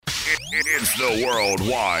It's the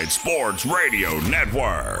Worldwide Sports Radio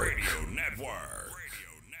Network.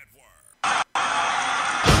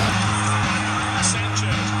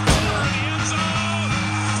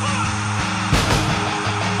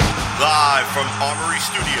 Live from Armory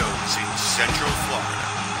Studios in Central Florida,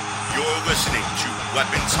 you're listening to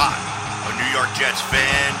Weapons Hot, a New York Jets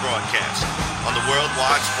fan broadcast on the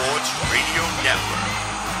Worldwide Sports Radio Network.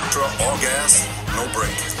 All gas, no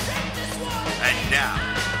break. And now,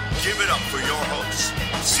 give it up for your hosts,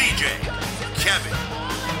 CJ, Kevin,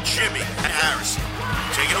 Jimmy, and Harrison.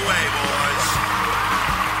 Take it away, boys.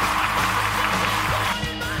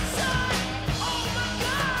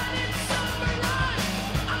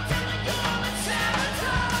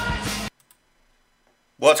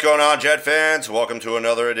 What's going on, Jet fans? Welcome to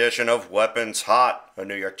another edition of Weapons Hot, a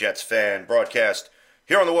New York Jets fan broadcast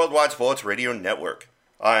here on the Worldwide Sports Radio Network.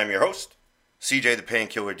 I am your host, CJ the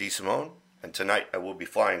Painkiller DeSimone, and tonight I will be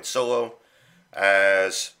flying solo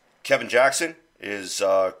as Kevin Jackson is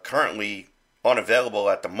currently unavailable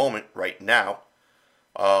at the moment right now.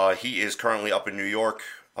 He is currently up in New York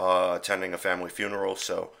attending a family funeral,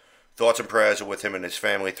 so thoughts and prayers are with him and his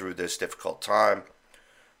family through this difficult time.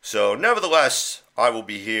 So nevertheless, I will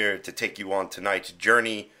be here to take you on tonight's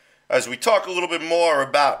journey as we talk a little bit more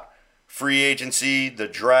about free agency, the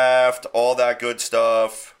draft, all that good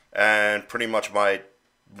stuff, and pretty much my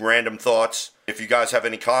random thoughts. If you guys have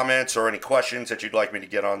any comments or any questions that you'd like me to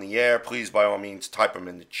get on the air, please by all means type them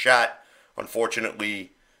in the chat.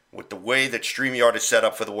 Unfortunately, with the way that StreamYard is set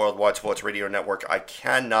up for the Worldwide Sports Radio Network, I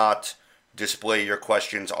cannot display your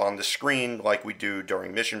questions on the screen like we do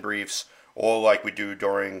during mission briefs or like we do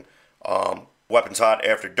during Weapons Hot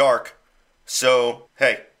After Dark. So,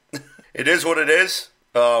 hey, it is what it is.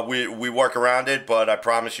 We work around it, but I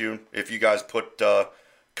promise you, if you guys put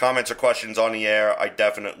comments or questions on the air, I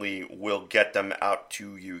definitely will get them out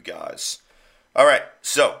to you guys. All right,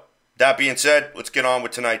 so that being said, let's get on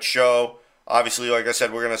with tonight's show. Obviously, like I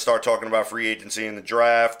said, we're going to start talking about free agency and the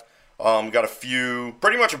draft. We got a few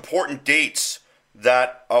pretty much important dates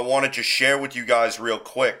that I want to just share with you guys real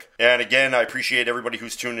quick. And again, I appreciate everybody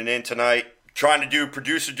who's tuning in tonight, trying to do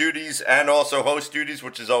producer duties and also host duties,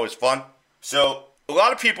 which is always fun. So a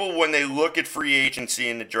lot of people, when they look at free agency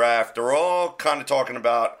and the draft, they're all kind of talking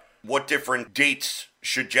about what different dates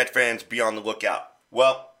should Jet fans be on the lookout.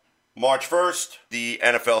 Well, March 1st, the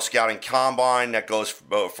NFL Scouting Combine that goes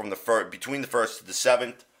from between the 1st to the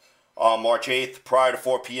 7th. March 8th, prior to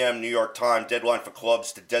 4 p.m. New York time, deadline for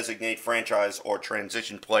clubs to designate franchise or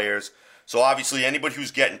transition players. So obviously anybody who's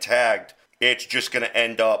getting tagged, it's just going to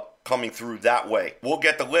end up coming through that way. We'll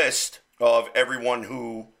get the list of everyone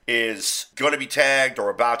who is going to be tagged or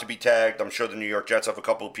about to be tagged. I'm sure the New York Jets have a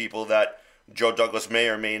couple of people that Joe Douglas may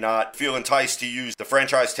or may not feel enticed to use the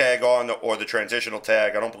franchise tag on or the transitional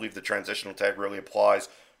tag. I don't believe the transitional tag really applies,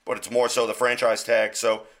 but it's more so the franchise tag.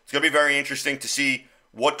 So it's going to be very interesting to see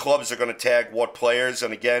what clubs are going to tag what players.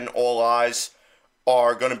 And again, all eyes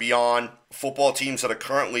are going to be on football teams that are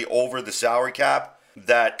currently over the salary cap,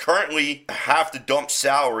 that currently have to dump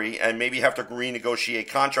salary and maybe have to renegotiate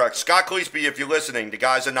contracts. Scott Cleesby, if you're listening, the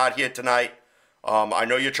guys are not here tonight. I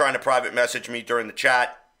know you're trying to private message me during the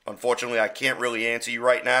chat. Unfortunately, I can't really answer you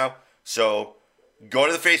right now. So go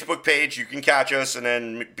to the Facebook page. You can catch us, and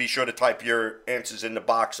then be sure to type your answers in the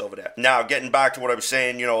box over there. Now, getting back to what I was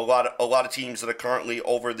saying, a lot of teams that are currently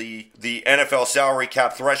over the NFL salary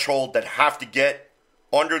cap threshold that have to get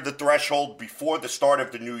under the threshold before the start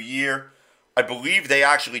of the new year. I believe they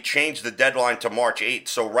actually changed the deadline to March 8th.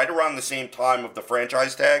 So right around the same time of the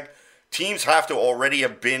franchise tag, teams have to already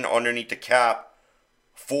have been underneath the cap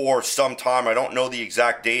for some time. I don't know the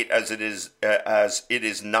exact date as it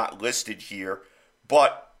is not listed here.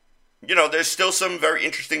 But, there's still some very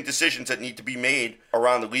interesting decisions that need to be made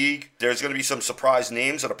around the league. There's going to be some surprise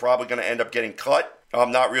names that are probably going to end up getting cut.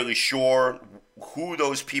 I'm not really sure who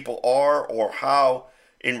those people are or how,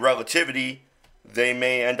 in relativity, they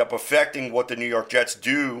may end up affecting what the New York Jets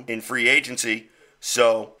do in free agency.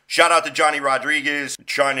 So, shout out to Johnny Rodriguez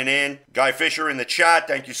chiming in. Guy Fisher in the chat,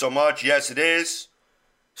 thank you so much. Yes, it is.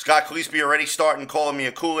 Scott Cleesby already starting calling me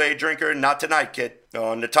a Kool-Aid drinker. Not tonight, kid.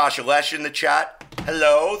 Natasha Lesh in the chat.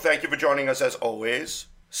 Hello. Thank you for joining us as always.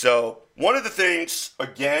 So, one of the things,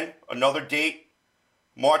 again, another date,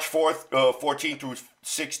 March 4th, 14th through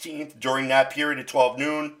 16th, during that period at 12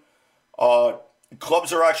 noon,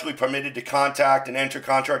 clubs are actually permitted to contact and enter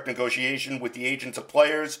contract negotiation with the agents of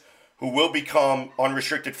players who will become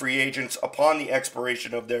unrestricted free agents upon the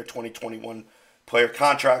expiration of their 2021 player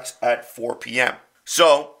contracts at 4 p.m.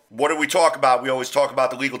 So, what do we talk about? We always talk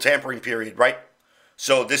about the legal tampering period, right?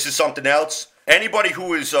 So, this is something else. Anybody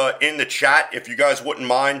who is in the chat, if you guys wouldn't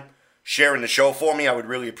mind sharing the show for me. I would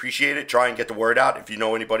really appreciate it. Try and get the word out. If you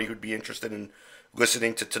know anybody who'd be interested in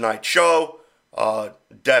listening to tonight's show,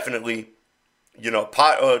 definitely,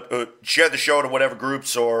 share the show to whatever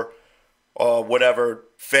groups or whatever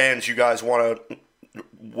fans you guys want to,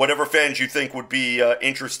 whatever fans you think would be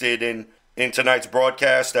interested in tonight's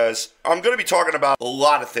broadcast, as I'm going to be talking about a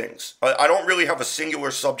lot of things. I don't really have a singular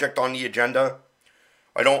subject on the agenda.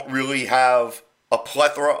 I don't really have a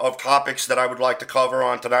plethora of topics that I would like to cover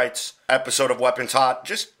on tonight's episode of Weapons Hot.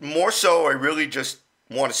 Just more so, I really just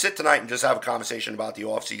want to sit tonight and just have a conversation about the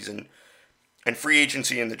offseason and free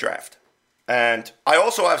agency and the draft. And I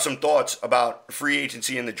also have some thoughts about free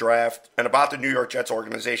agency and the draft and about the New York Jets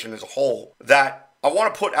organization as a whole that I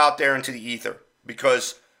want to put out there into the ether,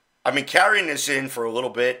 because I've been carrying this in for a little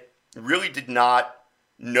bit. Really did not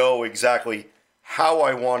know exactly how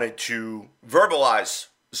I wanted to verbalize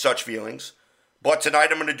such feelings. But tonight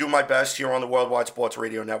I'm going to do my best here on the Worldwide Sports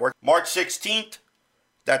Radio Network. March 16th,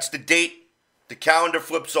 that's the date. The calendar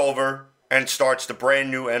flips over and starts the brand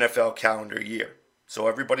new NFL calendar year. So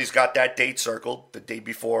everybody's got that date circled, the day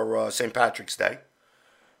before St. Patrick's Day.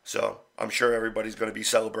 So I'm sure everybody's going to be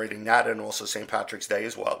celebrating that, and also St. Patrick's Day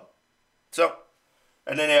as well. So,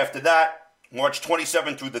 and then after that, March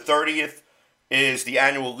 27th through the 30th is the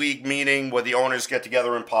annual league meeting where the owners get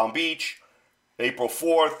together in Palm Beach. April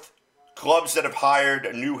 4th, clubs that have hired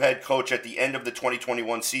a new head coach at the end of the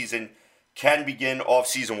 2021 season can begin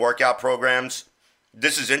off-season workout programs.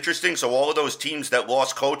 This is interesting. So all of those teams that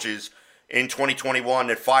lost coaches in 2021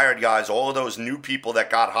 that fired guys, all of those new people that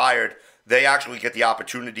got hired, they actually get the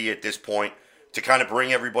opportunity at this point to kind of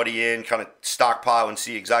bring everybody in, kind of stockpile and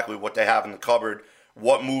see exactly what they have in the cupboard,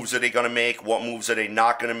 what moves are they going to make, what moves are they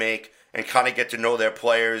not going to make, and kind of get to know their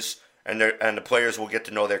players, and the players will get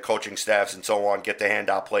to know their coaching staffs and so on, get to hand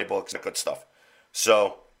out playbooks and good stuff.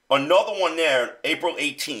 So another one there, April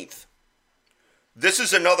 18th. This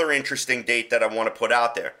is another interesting date that I want to put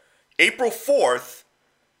out there. April 4th,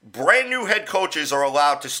 brand new head coaches are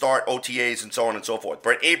allowed to start OTAs and so on and so forth.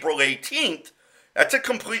 But April 18th, that's a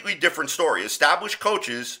completely different story. Established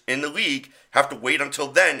coaches in the league have to wait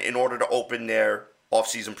until then in order to open their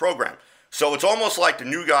offseason program. So it's almost like the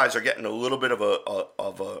new guys are getting a little bit of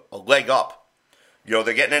a leg up.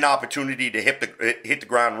 They're getting an opportunity to hit the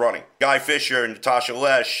ground running. Guy Fisher, Natasha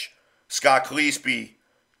Lesh, Scott Cleesby,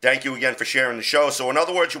 thank you again for sharing the show. So in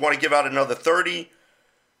other words, you want to give out another 30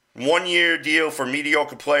 one-year deal for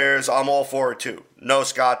mediocre players. I'm all for it too. No,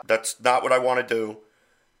 Scott, that's not what I want to do.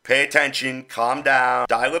 Pay attention, calm down,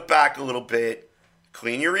 dial it back a little bit,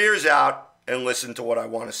 clean your ears out, and listen to what I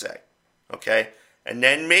want to say. Okay? And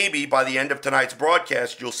then maybe by the end of tonight's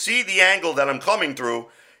broadcast, you'll see the angle that I'm coming through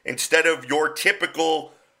instead of your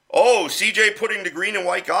typical, CJ putting the green and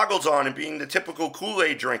white goggles on and being the typical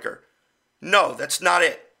Kool-Aid drinker. No, that's not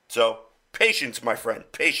it. So, patience, my friend,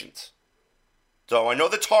 patience. So, I know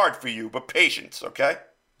that's hard for you, but patience, okay?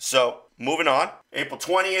 So, moving on. April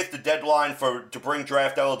 20th, the deadline to bring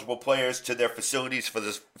draft-eligible players to their facilities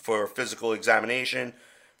for physical examination.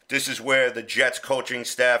 This is where the Jets coaching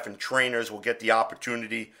staff and trainers will get the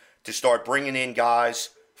opportunity to start bringing in guys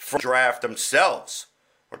from the draft themselves,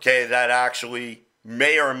 okay, that actually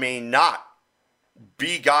may or may not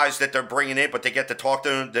be guys that they're bringing in, but they get to talk to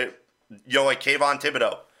them, like Kayvon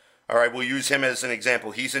Thibodeau. All right, we'll use him as an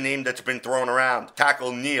example. He's a name that's been thrown around.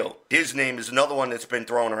 Tackle Neal, his name is another one that's been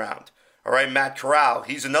thrown around. All right, Matt Corral,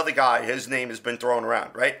 he's another guy, his name has been thrown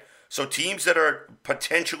around, right? So teams that are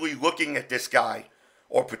potentially looking at this guy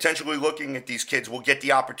or potentially looking at these kids will get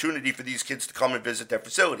the opportunity for these kids to come and visit their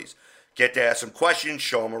facilities. Get to ask some questions,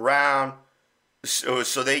 show them around, so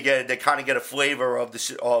they kind of get a flavor of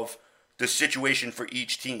the situation for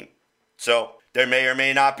each team. So there may or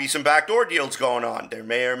may not be some backdoor deals going on. There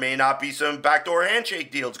may or may not be some backdoor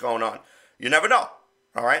handshake deals going on. You never know,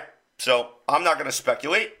 all right? So I'm not going to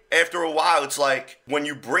speculate. After a while, it's like when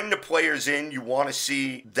you bring the players in, you want to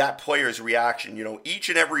see that player's reaction. Each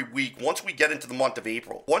and every week, once we get into the month of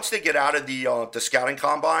April, once they get out of the scouting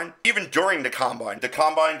combine, even during the combine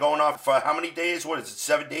going on for how many days? What is it,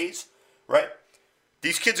 7 days, right?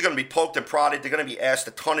 These kids are going to be poked and prodded. They're going to be asked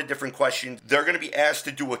a ton of different questions. They're going to be asked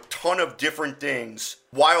to do a ton of different things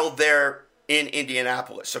while they're in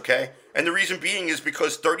Indianapolis, okay? And the reason being is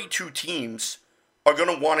because 32 teams are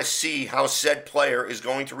going to want to see how said player is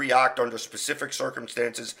going to react under specific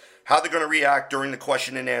circumstances, how they're going to react during the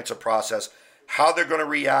question and answer process, how they're going to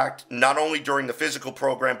react not only during the physical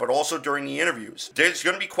program, but also during the interviews. There's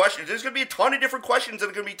going to be questions. There's going to be a ton of different questions that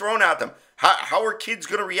are going to be thrown at them. How are kids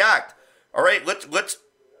going to react? All right, let's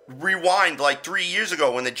rewind like 3 years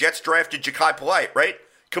ago when the Jets drafted Ja'Kai Polite, right?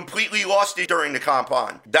 completely lost it during the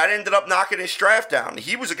combine. That ended up knocking his draft down.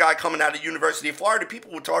 He was a guy coming out of the University of Florida.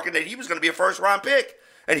 People were talking that he was going to be a first-round pick.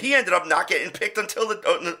 And he ended up not getting picked until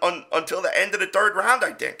the end of the third round,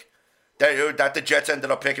 I think. That the Jets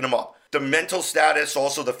ended up picking him up. The mental status,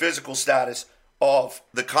 also the physical status of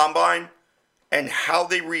the combine and how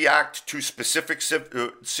they react to specific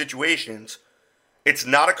situations. It's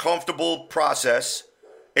not a comfortable process.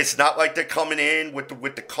 It's not like they're coming in with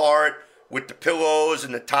the cart, with the pillows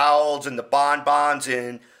and the towels and the bonbons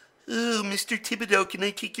and, oh, Mr. Thibodeau, can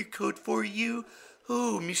I take your coat for you?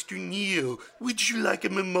 Oh, Mr. Neal, would you like a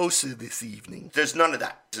mimosa this evening? There's none of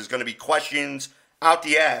that. There's going to be questions out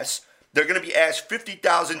the ass. They're going to be asked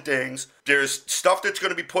 50,000 things. There's stuff that's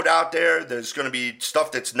going to be put out there. There's going to be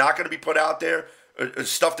stuff that's not going to be put out there.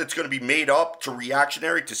 Stuff that's going to be made up to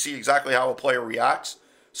reactionary to see exactly how a player reacts.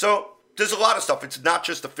 So there's a lot of stuff. It's not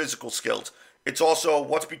just the physical skills. It's also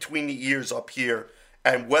what's between the ears up here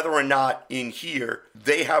and whether or not in here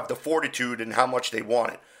they have the fortitude and how much they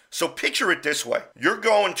want it. So picture it this way. You're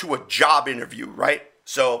going to a job interview, right?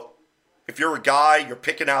 So if you're a guy, you're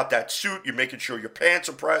picking out that suit, you're making sure your pants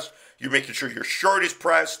are pressed, you're making sure your shirt is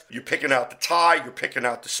pressed, you're picking out the tie, you're picking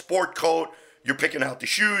out the sport coat, you're picking out the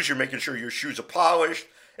shoes, you're making sure your shoes are polished,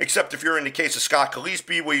 except if you're in the case of Scott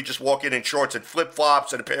Gillespie where you just walk in shorts and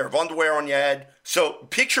flip-flops and a pair of underwear on your head. So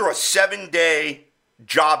picture a 7-day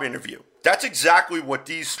job interview. That's exactly what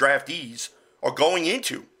these draftees are going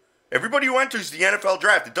into. Everybody who enters the NFL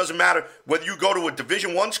draft, it doesn't matter whether you go to a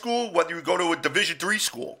Division I school, whether you go to a Division III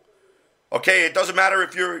school. Okay, it doesn't matter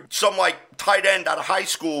if you're some tight end out of high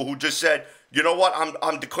school who just said, you know what,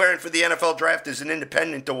 I'm declaring for the NFL draft as an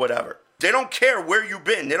independent or whatever. They don't care where you've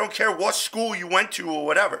been. They don't care what school you went to or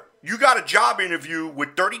whatever. You got a job interview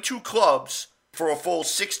with 32 clubs for a full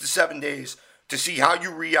 6 to 7 days to see how you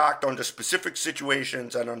react under specific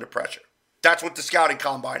situations and under pressure. That's what the scouting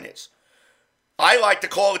combine is. I like to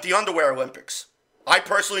call it the Underwear Olympics. I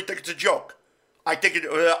personally think it's a joke. I think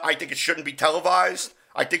it shouldn't be televised.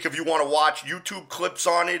 I think if you want to watch YouTube clips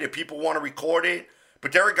on it, if people want to record it,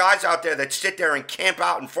 but there are guys out there that sit there and camp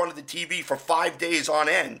out in front of the TV for 5 days on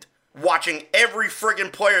end, watching every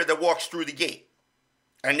friggin' player that walks through the gate.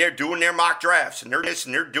 And they're doing their mock drafts, and they're this,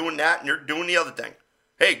 and they're doing that, and they're doing the other thing.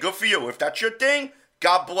 Hey, good for you. If that's your thing,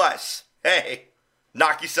 God bless. Hey,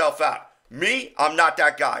 knock yourself out. Me, I'm not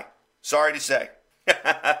that guy. Sorry to say.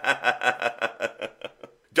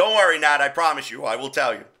 Don't worry, Nat. I promise you. I will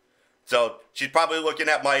tell you. So she's probably looking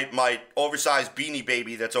at my oversized Beanie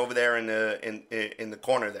Baby that's over there in the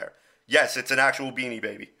corner there. Yes, it's an actual Beanie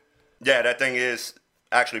Baby. Yeah, that thing is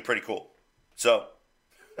actually pretty cool. So,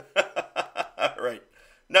 right.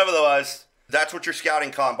 Nevertheless, that's what your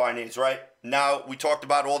scouting combine is, right? Now, we talked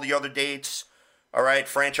about all the other dates. All right,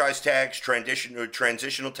 franchise tags,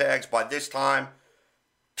 transitional tags. By this time,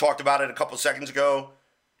 talked about it a couple seconds ago.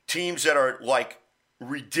 Teams that are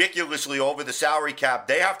ridiculously over the salary cap,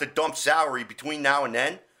 they have to dump salary between now and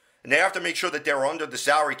then, and they have to make sure that they're under the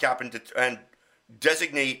salary cap and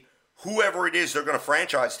designate whoever it is they're going to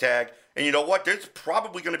franchise tag. And you know what? There's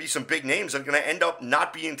probably going to be some big names that are going to end up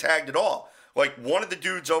not being tagged at all. Like one of the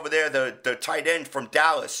dudes over there, the tight end from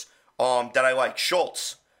Dallas, that I like,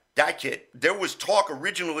 Schultz. That kid. There was talk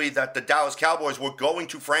originally that the Dallas Cowboys were going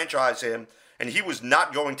to franchise him, and he was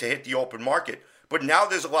not going to hit the open market. But now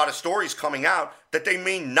there's a lot of stories coming out that they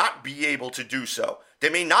may not be able to do so. They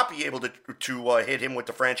may not be able to hit him with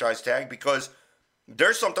the franchise tag because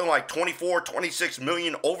there's something like 24, 26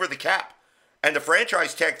 million over the cap. And the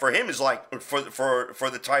franchise tag for him is for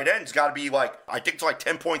the tight end, it's got to be I think it's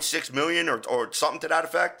 10.6 million or something to that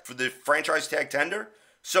effect for the franchise tag tender.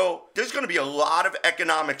 So there's going to be a lot of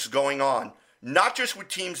economics going on, not just with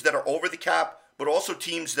teams that are over the cap, but also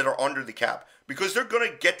teams that are under the cap, because they're going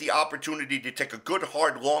to get the opportunity to take a good,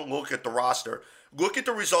 hard, long look at the roster, look at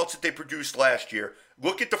the results that they produced last year,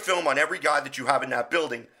 look at the film on every guy that you have in that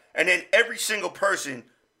building, and then every single person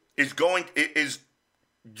you're going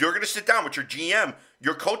to sit down with your GM,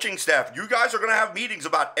 your coaching staff. You guys are going to have meetings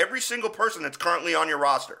about every single person that's currently on your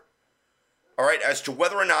roster. All right, as to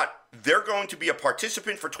whether or not they're going to be a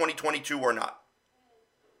participant for 2022 or not.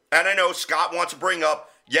 And I know Scott wants to bring up,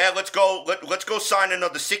 let's go sign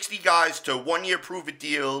another 60 guys to 1-year prove-it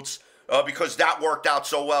deals because that worked out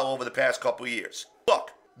so well over the past couple of years.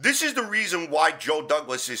 Look, this is the reason why Joe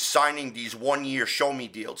Douglas is signing these 1-year show-me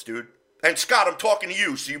deals, dude. And Scott, I'm talking to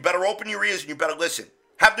you, so you better open your ears and you better listen.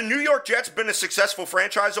 Have the New York Jets been a successful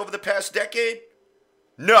franchise over the past decade?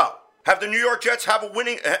 No. Have the New York Jets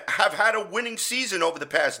have had a winning season over the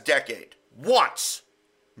past decade? Once.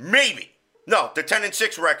 Maybe. No, the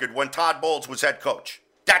 10-6 record when Todd Bowles was head coach.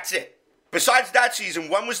 That's it. Besides that season,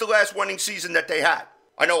 when was the last winning season that they had?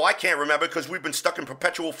 I know I can't remember because we've been stuck in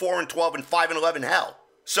perpetual 4-12 and 5-11 hell.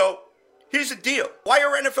 So, here's the deal. Why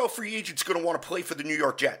are NFL free agents going to want to play for the New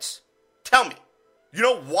York Jets? Tell me. You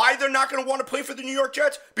know why they're not going to want to play for the New York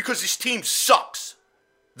Jets? Because this team sucks.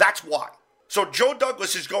 That's why. So Joe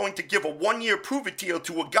Douglas is going to give a 1-year prove-it deal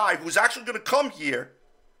to a guy who's actually going to come here,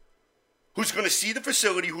 who's going to see the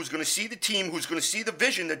facility, who's going to see the team, who's going to see the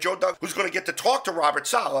vision that Joe Douglas, who's going to get to talk to Robert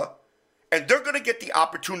Saleh, and they're going to get the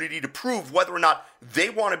opportunity to prove whether or not they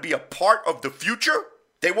want to be a part of the future.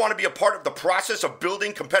 They want to be a part of the process of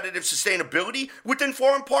building competitive sustainability within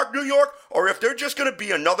Florham Park, New York, or if they're just going to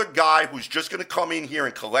be another guy who's just going to come in here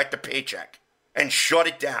and collect a paycheck and shut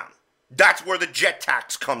it down. That's where the jet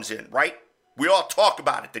tax comes in, right? We all talk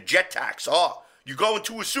about it, the jet tax. Oh, you go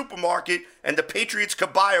into a supermarket and the Patriots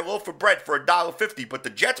could buy a loaf of bread for $1.50, but the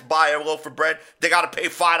Jets buy a loaf of bread, they got to pay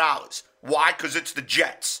 $5. Why? Because it's the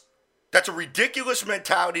Jets. That's a ridiculous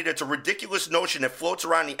mentality. That's a ridiculous notion that floats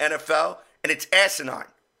around the NFL, and it's asinine.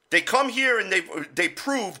 They come here and they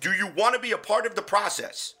prove, do you want to be a part of the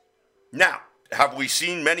process? Now, have we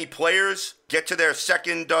seen many players get to their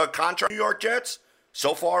second contract, New York Jets?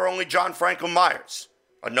 So far, only John Franklin Myers.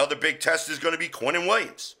 Another big test is going to be Quinnen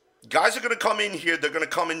Williams. Guys are going to come in here, they're going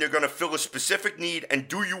to fill a specific need, and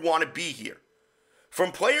do you want to be here?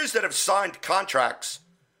 From players that have signed contracts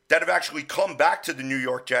that have actually come back to the New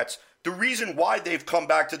York Jets, the reason why they've come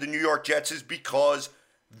back to the New York Jets is because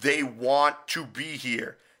they want to be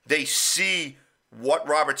here. They see what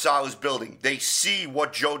Robert Saleh is building. They see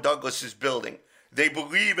what Joe Douglas is building. They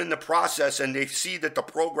believe in the process, and they see that the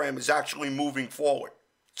program is actually moving forward.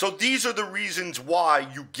 So these are the reasons why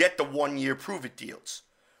you get the 1-year prove-it deals.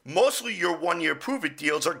 Mostly your 1-year prove-it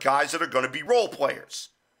deals are guys that are going to be role players.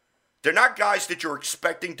 They're not guys that you're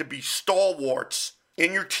expecting to be stalwarts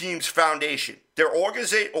in your team's foundation. They're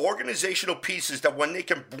organizational pieces that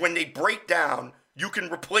when they break down, you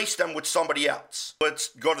can replace them with somebody else. Let's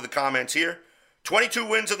go to the comments here. 22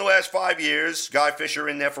 wins in the last 5 years. Guy Fisher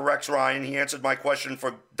in there for Rex Ryan. He answered my question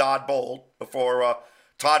for Todd Bowles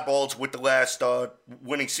with the last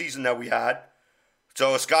winning season that we had.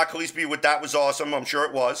 So Scott Calispi with that was awesome. I'm sure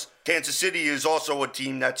it was. Kansas City is also a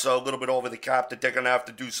team that's a little bit over the cap that they're going to have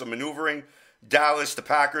to do some maneuvering. Dallas, the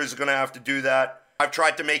Packers are going to have to do that. I've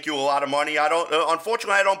tried to make you a lot of money.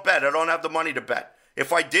 Unfortunately, I don't bet. I don't have the money to bet.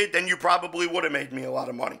 If I did, then you probably would have made me a lot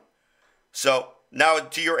of money. So now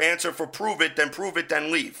to your answer for prove it,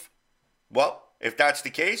 then leave. Well, if that's the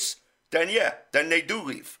case, then yeah, then they do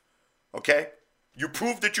leave. Okay? You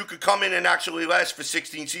proved that you could come in and actually last for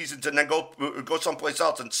 16 seasons and then go someplace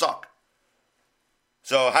else and suck.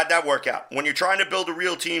 So how'd that work out? When you're trying to build a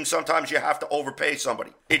real team, sometimes you have to overpay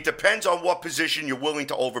somebody. It depends on what position you're willing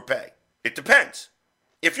to overpay. It depends.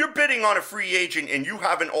 If you're bidding on a free agent and you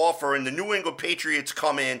have an offer and the New England Patriots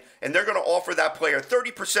come in and they're going to offer that player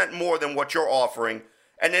 30% more than what you're offering,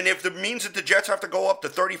 and then if it means that the Jets have to go up to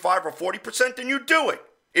 35 or 40%, then you do it.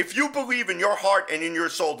 If you believe in your heart and in your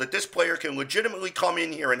soul that this player can legitimately come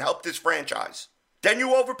in here and help this franchise, then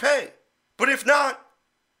you overpay. But if not,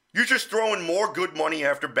 you're just throwing more good money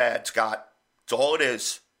after bad, Scott. That's all it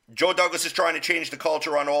is. Joe Douglas is trying to change the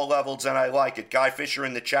culture on all levels, and I like it. Guy Fisher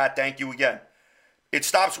in the chat, thank you again. It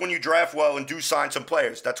stops when you draft well and do sign some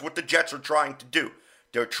players. That's what the Jets are trying to do.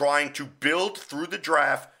 They're trying to build through the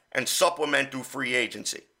draft and supplement through free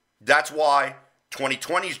agency. That's why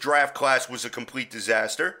 2020's draft class was a complete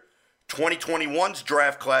disaster. 2021's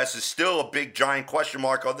draft class is still a big giant question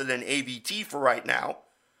mark other than AVT for right now.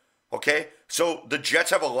 Okay? So the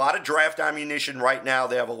Jets have a lot of draft ammunition right now.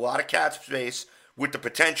 They have a lot of cap space with the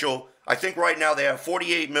potential. I think right now they have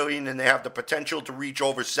 $48 million and they have the potential to reach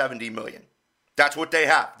over $70 million. That's what they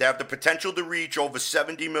have. They have the potential to reach over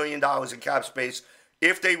 $70 million in cap space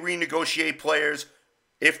if they renegotiate players,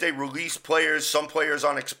 if they release players, some players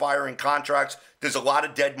on expiring contracts. There's a lot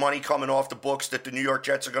of dead money coming off the books that the New York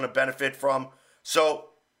Jets are going to benefit from. So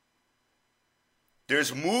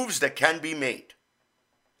there's moves that can be made.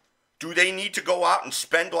 Do they need to go out and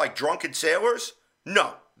spend like drunken sailors?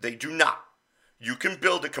 No, they do not. You can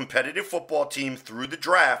build a competitive football team through the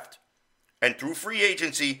draft and through free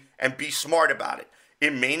agency and be smart about it.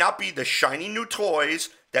 It may not be the shiny new toys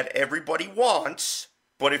that everybody wants,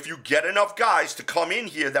 but if you get enough guys to come in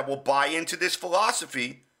here that will buy into this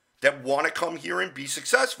philosophy, that want to come here and be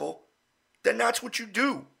successful, then that's what you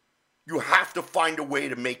do. You have to find a way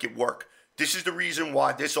to make it work. This is the reason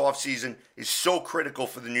why this offseason is so critical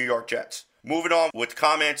for the New York Jets. Moving on with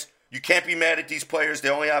comments. You can't be mad at these players. They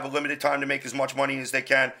only have a limited time to make as much money as they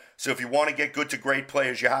can. So if you want to get good to great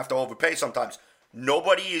players, you have to overpay sometimes.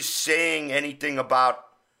 Nobody is saying anything about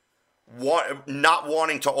not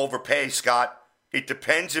wanting to overpay, Scott. It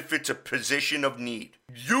depends if it's a position of need.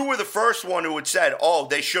 You were the first one who had said, oh,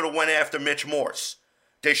 they should have went after Mitch Morse.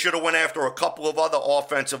 They should have went after a couple of other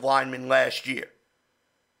offensive linemen last year.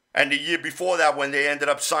 And the year before that, when they ended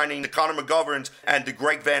up signing the Connor McGoverns and the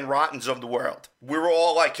Greg Van Rottens of the world. We were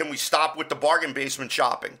all like, can we stop with the bargain basement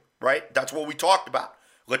shopping, right? That's what we talked about.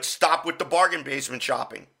 Let's stop with the bargain basement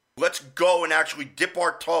shopping. Let's go and actually dip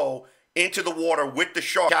our toe into the water with the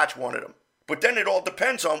shark, catch one of them. But then it all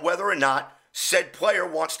depends on whether or not said player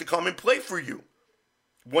wants to come and play for you.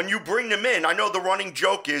 When you bring them in, I know the running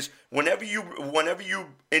joke is whenever you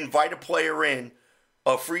invite a player in,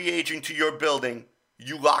 a free agent to your building,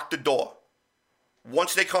 you lock the door.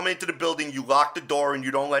 Once they come into the building, you lock the door and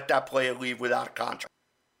you don't let that player leave without a contract.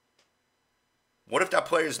 What if that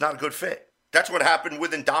player is not a good fit? That's what happened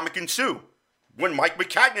with Ndamukong Suh when Mike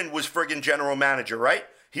McCagnon was friggin' general manager, right?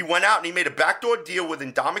 He went out and he made a backdoor deal with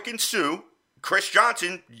Ndamukong Suh. Chris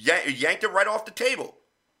Johnson yanked it right off the table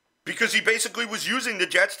because he basically was using the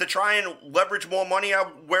Jets to try and leverage more money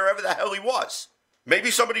out wherever the hell he was.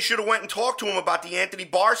 Maybe somebody should have went and talked to him about the Anthony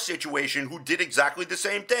Barr situation, who did exactly the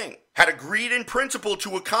same thing. Had agreed in principle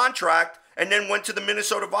to a contract and then went to the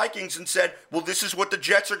Minnesota Vikings and said, well, this is what the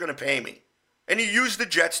Jets are going to pay me. And he used the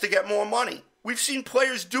Jets to get more money. We've seen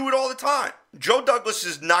players do it all the time. Joe Douglas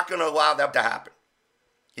is not going to allow that to happen.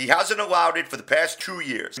 He hasn't allowed it for the past 2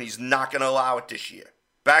 years, and he's not going to allow it this year.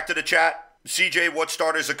 Back to the chat. CJ, what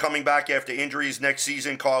starters are coming back after injuries next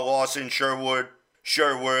season? Carl Lawson, Sherwood,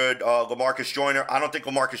 LaMarcus Joyner. I don't think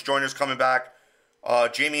LaMarcus Joyner's coming back.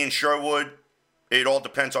 Jamie and Sherwood, it all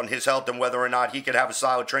depends on his health and whether or not he could have a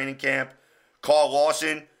solid training camp. Carl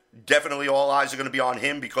Lawson, definitely all eyes are going to be on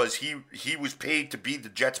him because he was paid to be the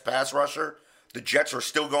Jets pass rusher. The Jets are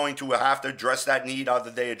still going to have to address that need. Either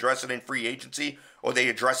they address it in free agency or they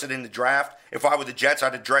address it in the draft. If I were the Jets,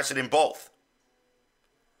 I'd address it in both.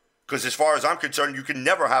 Because as far as I'm concerned, you can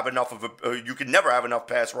never have enough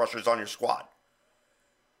pass rushers on your squad.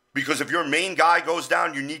 Because if your main guy goes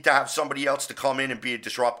down, you need to have somebody else to come in and be a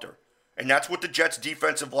disruptor. And that's what the Jets'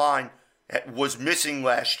 defensive line was missing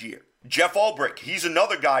last year. Jeff Ulbrich, he's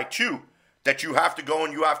another guy too that you have to go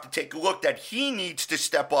and you have to take a look that he needs to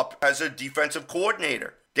step up as a defensive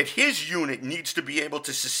coordinator. That his unit needs to be able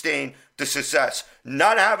to sustain the success.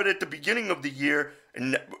 Not have it at the beginning of the year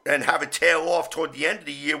and have it tail off toward the end of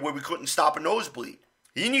the year where we couldn't stop a nosebleed.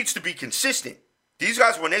 He needs to be consistent. These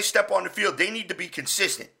guys, when they step on the field, they need to be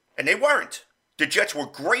consistent. And they weren't. The Jets were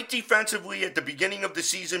great defensively at the beginning of the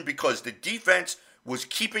season because the defense was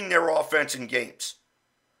keeping their offense in games.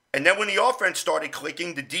 And then when the offense started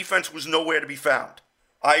clicking, the defense was nowhere to be found.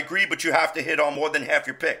 I agree, but you have to hit on more than half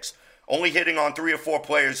your picks. Only hitting on 3 or 4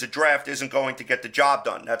 players a draft isn't going to get the job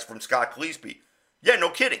done. That's from Scott Cleesby. Yeah, no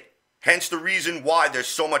kidding. Hence the reason why there's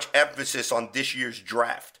so much emphasis on this year's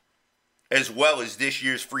draft, as well as this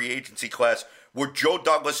year's free agency class, where Joe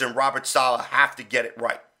Douglas and Robert Saleh have to get it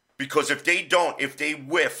right. Because if they don't, if they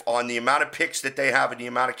whiff on the amount of picks that they have and the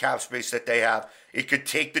amount of cap space that they have, it could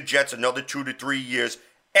take the Jets another 2 to 3 years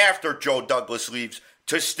after Joe Douglas leaves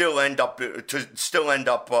to still end up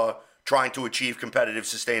trying to achieve competitive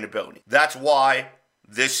sustainability. That's why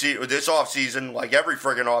this offseason, like every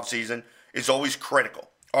friggin' offseason, is always critical.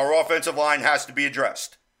 Our offensive line has to be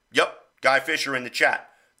addressed. Yep, Guy Fisher in the chat.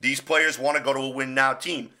 These players want to go to a win-now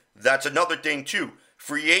team. That's another thing, too.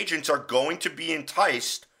 Free agents are going to be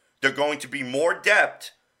enticed. They're going to be more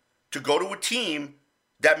adept to go to a team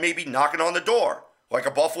that may be knocking on the door, like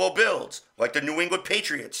a Buffalo Bills, like the New England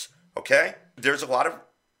Patriots, okay? There's a lot of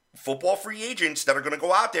football free agents that are going to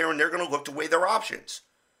go out there and they're going to look to weigh their options.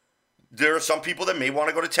 There are some people that may want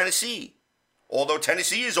to go to Tennessee, although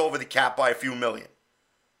Tennessee is over the cap by a few million.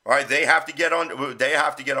 All right, they have to get on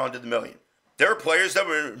to the million. There are players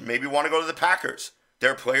that maybe want to go to the Packers.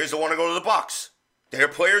 There are players that want to go to the Bucs. There are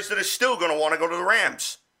players that are still going to want to go to the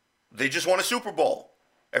Rams. They just won a Super Bowl.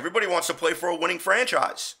 Everybody wants to play for a winning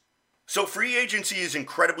franchise. So free agency is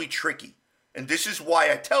incredibly tricky. And this is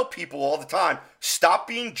why I tell people all the time, stop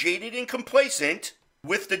being jaded and complacent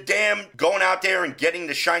with the damn going out there and getting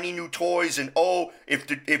the shiny new toys and,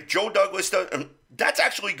 if Joe Douglas does... That's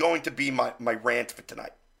actually going to be my rant for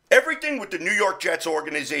tonight. Everything with the New York Jets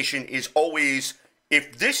organization is always,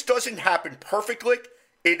 if this doesn't happen perfectly,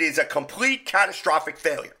 it is a complete catastrophic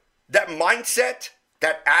failure. That mindset,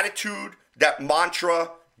 that attitude, that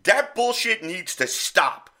mantra, that bullshit needs to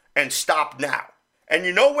stop, and stop now. And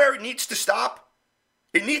you know where it needs to stop?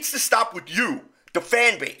 It needs to stop with you, the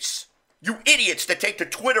fan base. You idiots that take to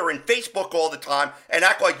Twitter and Facebook all the time and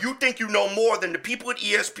act like you think you know more than the people at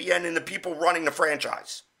ESPN and the people running the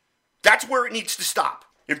franchise. That's where it needs to stop.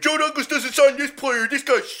 If Joe Douglas doesn't sign this player, this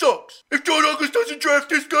guy sucks. If Joe Douglas doesn't draft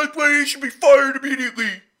this guy's player, he should be fired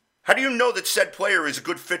immediately. How do you know that said player is a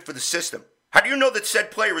good fit for the system? How do you know that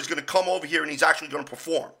said player is going to come over here and he's actually going to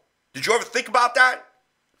perform? Did you ever think about that?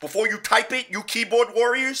 Before you type it, you keyboard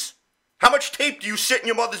warriors? How much tape do you sit in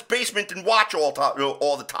your mother's basement and watch all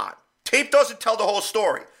the time? Tape doesn't tell the whole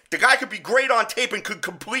story. The guy could be great on tape and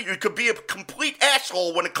could be a complete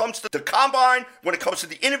asshole when it comes to the combine, when it comes to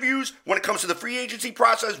the interviews, when it comes to the free agency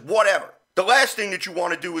process, whatever. The last thing that you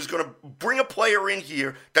want to do is going to bring a player in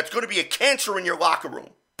here that's going to be a cancer in your locker room.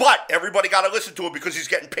 But everybody got to listen to him because he's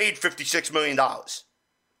getting paid $56 million.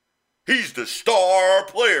 He's the star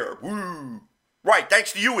player. Woo. Right,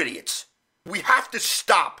 thanks to you idiots. We have to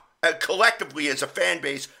stop collectively as a fan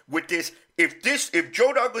base with this. If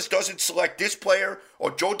Joe Douglas doesn't select this player, or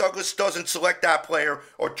Joe Douglas doesn't select that player,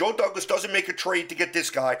 or Joe Douglas doesn't make a trade to get this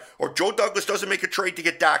guy, or Joe Douglas doesn't make a trade to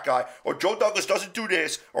get that guy, or Joe Douglas doesn't do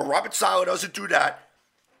this, or Robert Saleh doesn't do that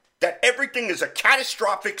everything is a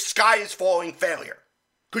catastrophic, sky is falling failure.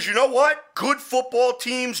 Because you know what? Good football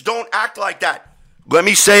teams don't act like that. Let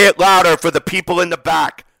me say it louder for the people in the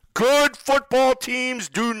back. Good football teams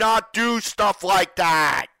do not do stuff like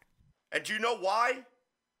that. And do you know why?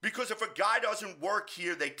 Because if a guy doesn't work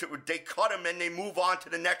here, they cut him and they move on to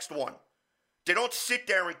the next one. They don't sit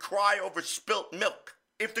there and cry over spilt milk.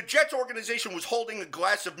 If the Jets organization was holding a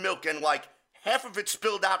glass of milk and like half of it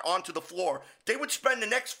spilled out onto the floor, they would spend the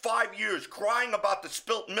next 5 years crying about the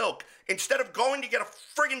spilt milk instead of going to get a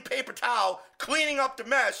friggin' paper towel, cleaning up the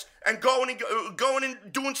mess, and going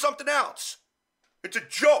and doing something else. It's a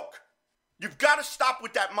joke. You've got to stop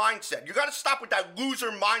with that mindset. You've got to stop with that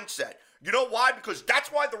loser mindset. You know why? Because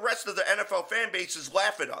that's why the rest of the NFL fan bases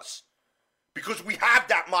laugh at us. Because we have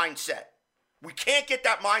that mindset. We can't get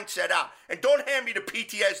that mindset out. And don't hand me the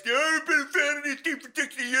PTSD. I've been a fan of this team for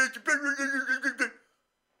 60 years.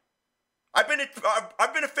 I've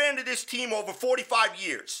been a fan of this team over 45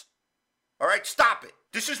 years. All right? Stop it.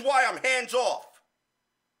 This is why I'm hands off.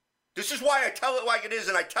 This is why I tell it like it is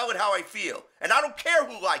and I tell it how I feel. And I don't care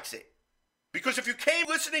who likes it. Because if you came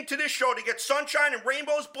listening to this show to get sunshine and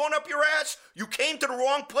rainbows blown up your ass, you came to the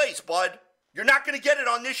wrong place, bud. You're not going to get it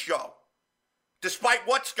on this show. Despite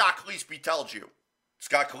what Scott Callespie tells you.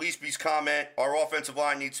 Scott Callespie's comment, our offensive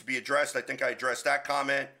line needs to be addressed. I think I addressed that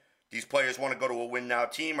comment. These players want to go to a win-now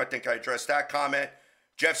team. I think I addressed that comment.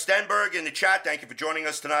 Jeff Stenberg in the chat, thank you for joining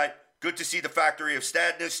us tonight. Good to see the Factory of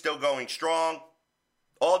Stadness still going strong.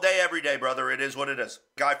 All day, every day, brother. It is what it is.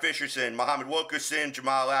 Guy Fisherson, Muhammad Wilkerson,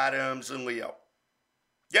 Jamal Adams, and Leo.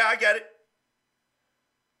 Yeah, I get it.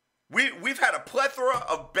 We've had a plethora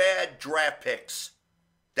of bad draft picks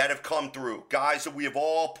that have come through. Guys that we have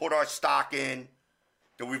all put our stock in,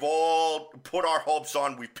 that we've all put our hopes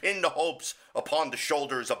on. We've pinned the hopes upon the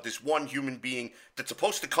shoulders of this one human being that's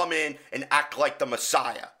supposed to come in and act like the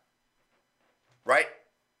Messiah. Right?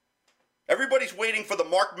 Everybody's waiting for the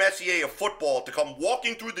Mark Messier of football to come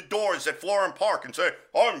walking through the doors at Florham Park and say,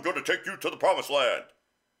 I'm going to take you to the promised land.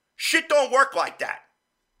 Shit don't work like that.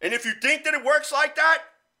 And if you think that it works like that,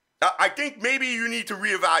 I think maybe you need to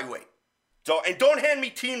reevaluate. So, and don't hand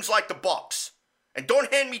me teams like the Bucs. And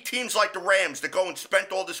don't hand me teams like the Rams that go and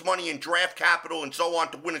spent all this money in draft capital and so on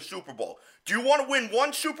to win a Super Bowl. Do you want to win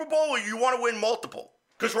one Super Bowl or you want to win multiple?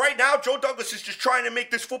 Because right now, Joe Douglas is just trying to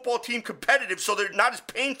make this football team competitive so they're not as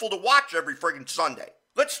painful to watch every friggin' Sunday.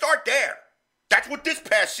 Let's start there. That's what this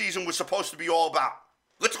past season was supposed to be all about.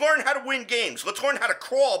 Let's learn how to win games. Let's learn how to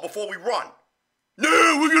crawl before we run.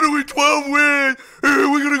 No, we're going to win 12 wins.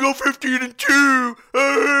 We're going to go 15-2.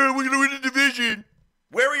 We're going to win the division.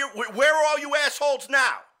 Where are all you assholes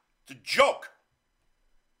now? It's a joke.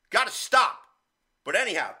 Got to stop. But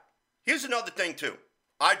anyhow, here's another thing too.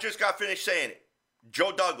 I just got finished saying it.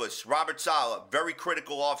 Joe Douglas, Robert Saleh, very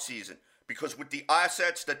critical offseason. Because with the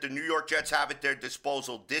assets that the New York Jets have at their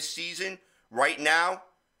disposal this season, right now,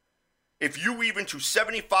 if you even to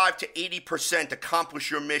 75 to 80%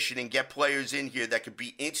 accomplish your mission and get players in here that could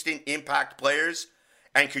be instant impact players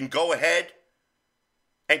and can go ahead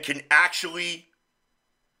and can actually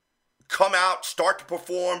come out, start to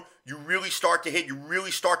perform, you really start to hit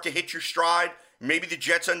your stride. Maybe the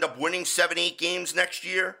Jets end up winning 7-8 games next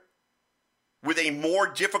year with a more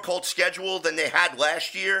difficult schedule than they had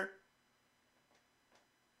last year.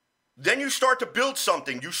 Then you start to build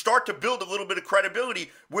something. You start to build a little bit of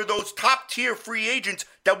credibility where those top-tier free agents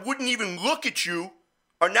that wouldn't even look at you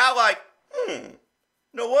are now like, you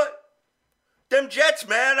know what? Them Jets,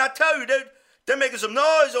 man, I tell you, they're making some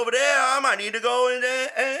noise over there. I might need to go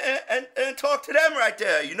and talk to them right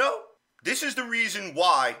there, you know? This is the reason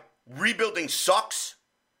why rebuilding sucks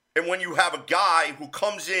And when you have a guy who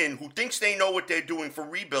comes in who thinks they know what they're doing for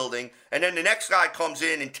rebuilding, and then the next guy comes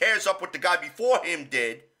in and tears up what the guy before him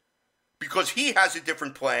did because he has a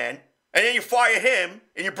different plan, and then you fire him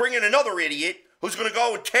and you bring in another idiot who's going to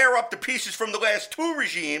go and tear up the pieces from the last two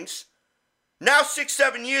regimes. Now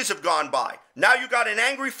 6-7 years have gone by. Now you got an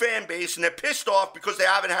angry fan base and they're pissed off because they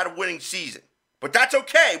haven't had a winning season. But that's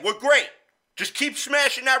okay. We're great. Just keep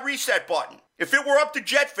smashing that reset button. If it were up to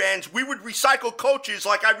Jet fans, we would recycle coaches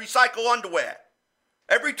like I recycle underwear.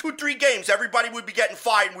 Every 2-3 games, everybody would be getting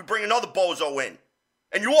fired and we'd bring another bozo in.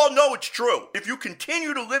 And you all know it's true. If you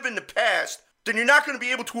continue to live in the past, then you're not going to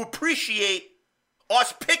be able to appreciate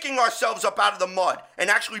us picking ourselves up out of the mud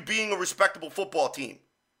and actually being a respectable football team.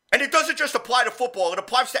 And it doesn't just apply to football, it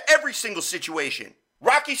applies to every single situation.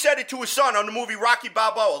 Rocky said it to his son on the movie Rocky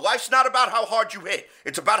Balboa. Life's not about how hard you hit.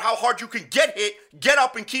 It's about how hard you can get hit, get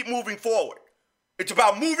up, and keep moving forward. It's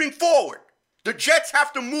about moving forward. The Jets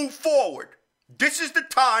have to move forward. This is the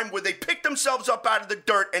time where they pick themselves up out of the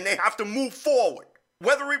dirt and they have to move forward.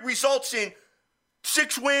 Whether it results in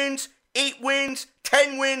 6 wins, 8 wins,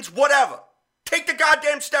 10 wins, whatever. Take the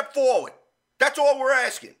goddamn step forward. That's all we're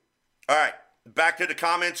asking. All right, back to the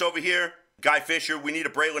comments over here. Guy Fisher, we need a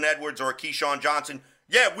Braylon Edwards or a Keyshawn Johnson.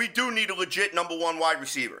 Yeah, we do need a legit number 1 wide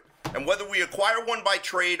receiver. And whether we acquire one by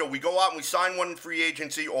trade or we go out and we sign one in free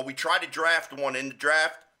agency or we try to draft one in the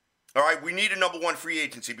draft, all right, we need a number 1 free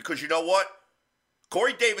agency because you know what?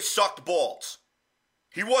 Corey Davis sucked balls.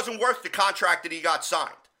 He wasn't worth the contract that he got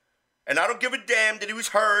signed. And I don't give a damn that he was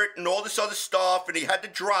hurt and all this other stuff and he had the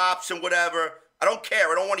drops and whatever. I don't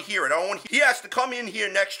care. I don't want to hear it. He has to come in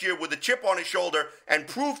here next year with a chip on his shoulder and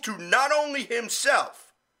prove to not only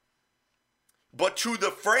himself, but to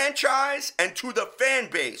the franchise and to the fan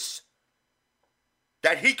base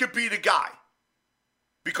that he could be the guy.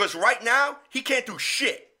 Because right now, he can't do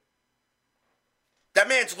shit. That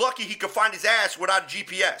man's lucky he could find his ass without a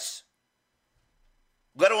GPS,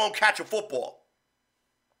 let alone catch a football.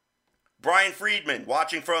 Brian Friedman,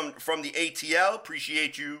 watching from the ATL.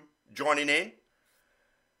 Appreciate you joining in.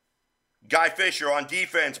 Guy Fisher on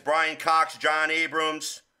defense. Brian Cox, John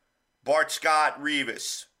Abrams, Bart Scott,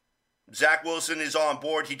 Revis. Zach Wilson is on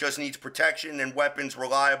board. He just needs protection and weapons,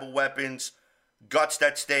 reliable weapons, guts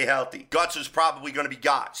that stay healthy. Guts is probably going to be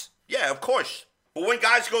guys. Yeah, of course. But when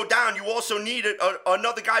guys go down, you also need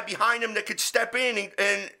another guy behind him that could step in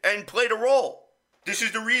and play the role. This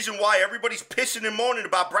is the reason why everybody's pissing and moaning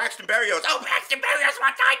about Braxton Berrios. Oh, Braxton Berrios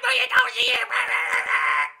wants $9 million a year.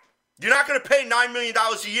 You're not going to pay $9 million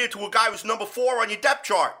a year to a guy who's number 4 on your depth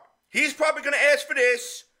chart. He's probably going to ask for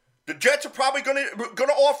this. The Jets are probably going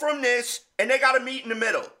to offer him this, and they got to meet in the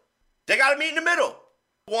middle. They got to meet in the middle.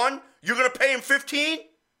 1, you're going to pay him $15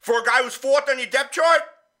 for a guy who's 4th on your depth chart?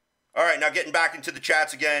 All right, now getting back into the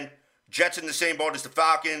chats again. Jets in the same boat as the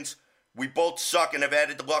Falcons. We both suck and have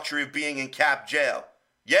added the luxury of being in cap jail.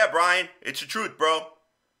 Yeah, Brian, it's the truth, bro.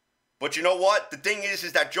 But you know what? The thing is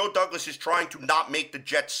that Joe Douglas is trying to not make the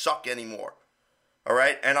Jets suck anymore. All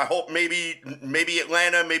right? And I hope maybe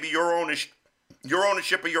Atlanta, maybe your ownership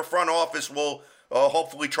of your front office will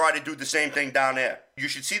hopefully try to do the same thing down there. You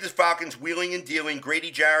should see the Falcons wheeling and dealing.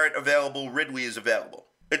 Grady Jarrett available. Ridley is available.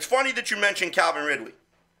 It's funny that you mentioned Calvin Ridley.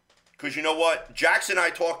 Because you know what? Jackson and I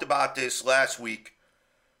talked about this last week,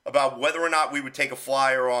 about whether or not we would take a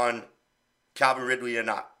flyer on Calvin Ridley or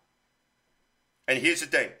not. And here's the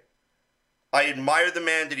thing. I admire the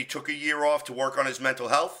man that he took a year off to work on his mental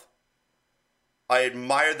health. I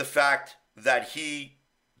admire the fact that he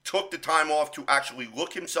took the time off to actually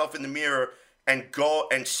look himself in the mirror and go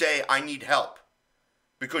and say, I need help.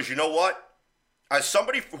 Because you know what? As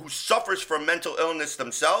somebody who suffers from mental illness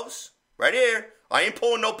themselves, right here, I ain't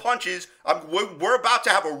pulling no punches. We're about to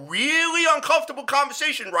have a really uncomfortable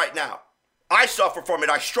conversation right now. I suffer from it.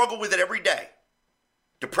 I struggle with it every day.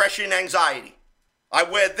 Depression, anxiety. I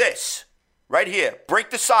wear this right here. Break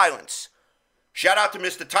the silence. Shout out to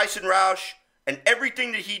Mr. Tyson Roush and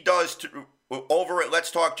everything that he does over at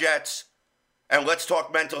Let's Talk Jets and Let's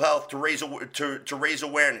Talk Mental Health to raise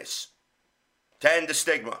awareness, to end the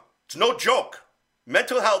stigma. It's no joke.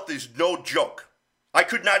 Mental health is no joke. I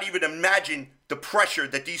could not even imagine the pressure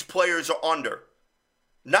that these players are under.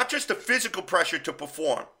 Not just the physical pressure to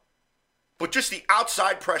perform, but just the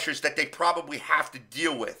outside pressures that they probably have to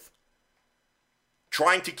deal with.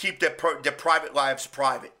 Trying to keep their private lives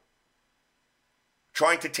private.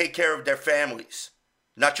 Trying to take care of their families.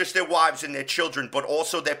 Not just their wives and their children, but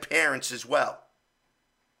also their parents as well.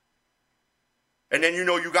 And then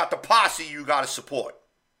you got the posse you got to support.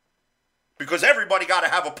 Because everybody got to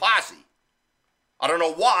have a posse. I don't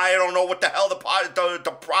know why. I don't know what the hell the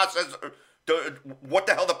process, what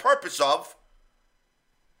the hell the purpose of.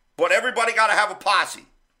 But everybody got to have a posse.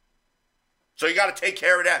 So you got to take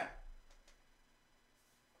care of them.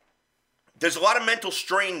 There's a lot of mental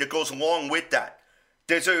strain that goes along with that.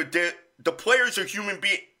 The players are human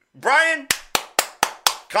beings. Brian,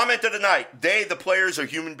 comment of the night. The players are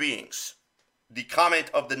human beings. The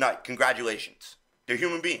comment of the night. Congratulations. They're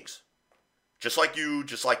human beings. Just like you,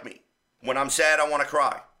 just like me. When I'm sad, I want to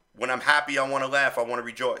cry. When I'm happy, I want to laugh. I want to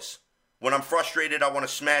rejoice. When I'm frustrated, I want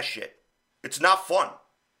to smash shit. It's not fun.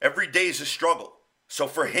 Every day is a struggle. So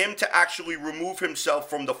for him to actually remove himself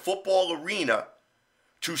from the football arena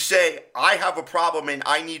to say, I have a problem and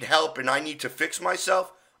I need help and I need to fix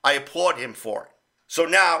myself, I applaud him for it. So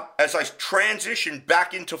now, as I transition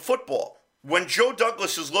back into football, when Joe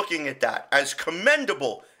Douglas is looking at that, as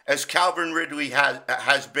commendable as Calvin Ridley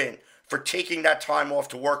has been for taking that time off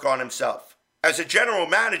to work on himself, as a general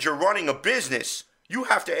manager running a business, you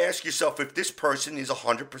have to ask yourself if this person is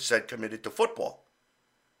 100% committed to football.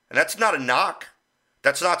 And that's not a knock.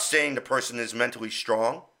 That's not saying the person is mentally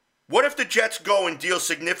strong. What if the Jets go and deal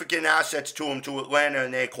significant assets to him to Atlanta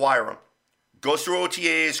and they acquire him? Goes through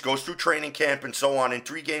OTAs, goes through training camp and so on, and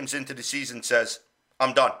 3 games into the season says,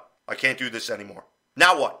 I'm done. I can't do this anymore.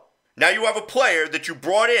 Now what? Now you have a player that you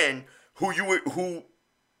brought in who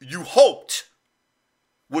you hoped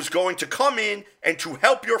was going to come in and to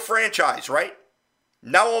help your franchise, right?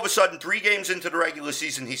 Now all of a sudden, 3 games into the regular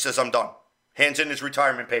season, he says, I'm done. Hands in his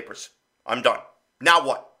retirement papers. I'm done. Now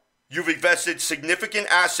what? You've invested significant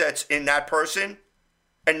assets in that person,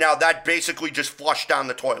 and now that basically just flushed down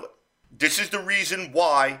the toilet. This is the reason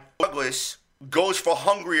why Douglas goes for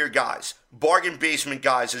hungrier guys, bargain basement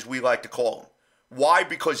guys as we like to call them. Why?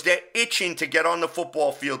 Because they're itching to get on the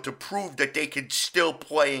football field to prove that they can still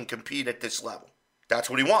play and compete at this level. That's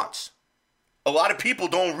what he wants. A lot of people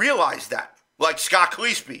don't realize that, like Scott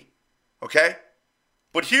Cleaspy, okay?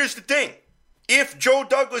 But here's the thing. If Joe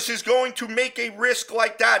Douglas is going to make a risk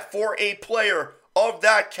like that for a player of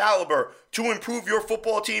that caliber to improve your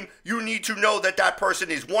football team, you need to know that that person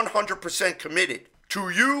is 100% committed to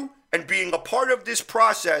you and being a part of this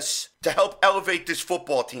process to help elevate this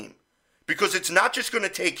football team. Because it's not just going to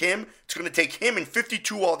take him, it's going to take him and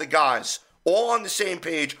 52 other guys all on the same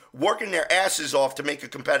page, working their asses off to make a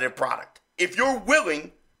competitive product. If you're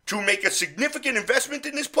willing to make a significant investment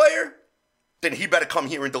in this player, then he better come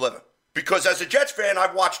here and deliver. Because as a Jets fan,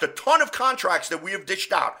 I've watched a ton of contracts that we have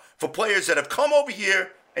dished out for players that have come over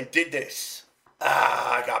here and did this.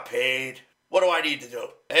 I got paid. What do I need to do?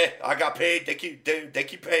 I got paid. They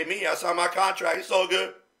keep paying me. I signed my contract. It's all good.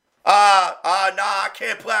 Nah, I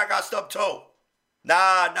can't play. I got stubbed toe. Nah,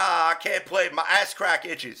 I can't play. My ass crack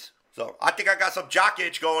itches. So I think I got some jock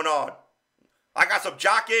itch going on. I got some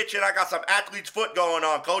jock itch and I got some athlete's foot going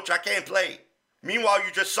on, coach. I can't play. Meanwhile,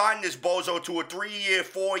 you just signed this bozo to a 3-year,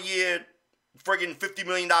 4-year, friggin' $50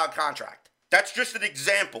 million contract. That's just an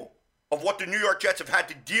example of what the New York Jets have had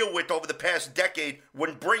to deal with over the past decade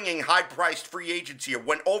when bringing high-priced free agents here,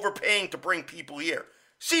 when overpaying to bring people here.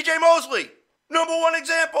 C.J. Mosley, number 1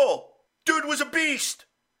 example. Dude was a beast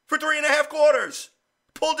for 3.5 quarters.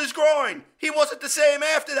 Pulled his groin. He wasn't the same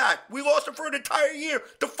after that. We lost him for an entire year.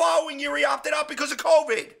 The following year, he opted out because of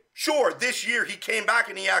COVID. Sure, this year he came back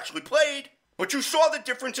and he actually played. But you saw the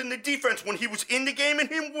difference in the defense when he was in the game and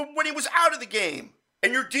when he was out of the game.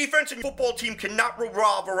 And your defense and football team cannot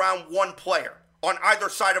revolve around one player on either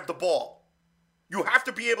side of the ball. You have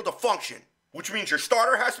to be able to function, which means your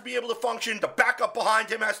starter has to be able to function, the backup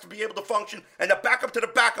behind him has to be able to function, and the backup to the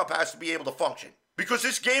backup has to be able to function. Because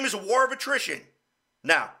this game is a war of attrition.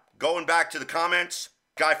 Now, going back to the comments,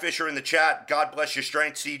 Guy Fisher in the chat, God bless your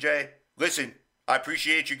strength, CJ. Listen, I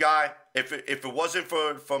appreciate you, Guy. If it wasn't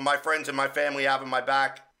for my friends and my family having my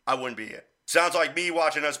back, I wouldn't be here. Sounds like me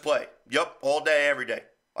watching us play. Yup, all day, every day.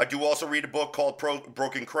 I do also read a book called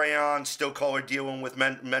Broken Crayon, Still Color Dealing with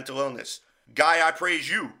Mental Illness. Guy, I praise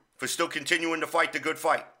you for still continuing to fight the good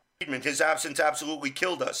fight. His absence absolutely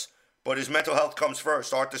killed us, but his mental health comes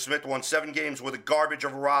first. Arthur Smith won 7 games with a garbage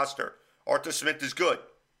of a roster. Arthur Smith is good.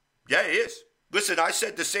 Yeah, he is. Listen, I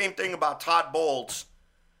said the same thing about Todd Bowles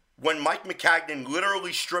when Mike Maccagnan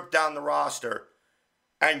literally stripped down the roster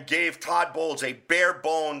and gave Todd Bowles a bare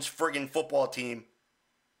bones friggin' football team,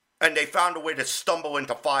 and they found a way to stumble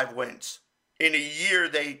into 5 wins. In a year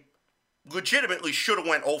they legitimately should have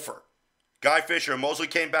went over. Guy Fisher, Mosley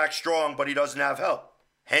came back strong, but he doesn't have help.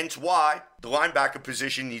 Hence why the linebacker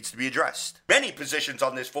position needs to be addressed. Many positions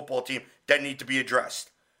on this football team that need to be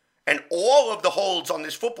addressed. And all of the holes on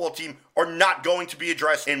this football team are not going to be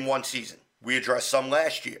addressed in one season. We addressed some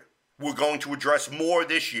last year. We're going to address more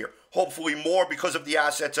this year. Hopefully more because of the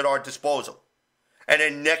assets at our disposal. And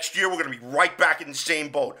then next year, we're going to be right back in the same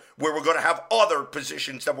boat where we're going to have other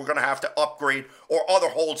positions that we're going to have to upgrade or other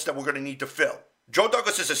holes that we're going to need to fill. Joe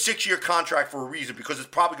Douglas is a 6-year contract for a reason because it's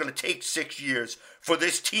probably going to take 6 years for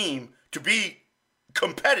this team to be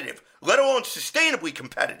competitive, let alone sustainably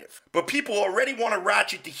competitive. But people already want to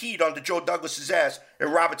ratchet the heat onto Joe Douglas's ass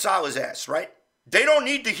and Robert Saleh's ass, right? They don't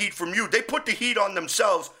need the heat from you. They put the heat on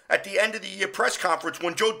themselves at the end of the year press conference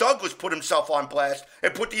when Joe Douglas put himself on blast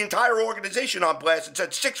and put the entire organization on blast and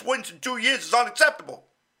said 6 wins in 2 years is unacceptable.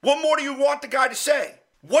 What more do you want the guy to say?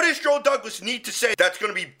 What does Joe Douglas need to say that's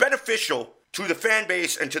going to be beneficial to the fan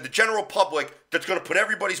base and to the general public that's going to put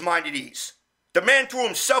everybody's mind at ease? The man threw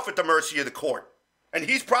himself at the mercy of the court. And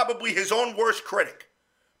he's probably his own worst critic.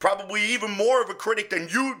 Probably even more of a critic than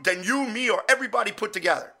you, me, or everybody put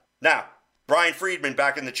together. Now, Brian Friedman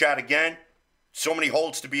back in the chat again. So many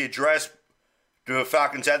holes to be addressed. The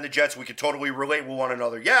Falcons and the Jets, we can totally relate with one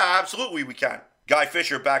another. Yeah, absolutely we can. Guy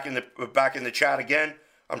Fisher back in the chat again.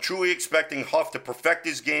 I'm truly expecting Huff to perfect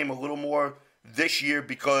his game a little more this year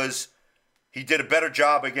because he did a better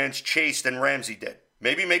job against Chase than Ramsey did.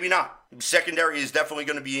 Maybe, maybe not. Secondary is definitely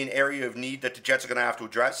going to be an area of need that the Jets are going to have to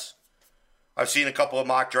address. I've seen a couple of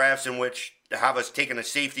mock drafts in which have us taking a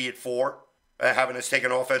safety at 4, having us take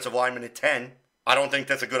an offensive lineman at 10. I don't think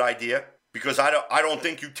that's a good idea because I don't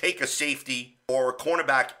think you take a safety or a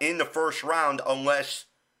cornerback in the first round unless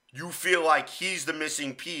you feel like he's the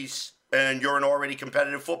missing piece and you're an already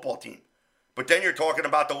competitive football team. But then you're talking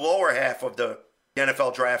about the lower half of the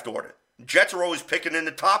NFL draft order. Jets are always picking in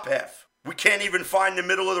the top half. We can't even find the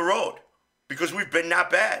middle of the road because we've been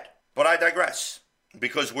that bad. But I digress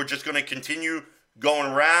because we're just going to continue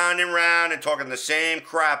going round and round and talking the same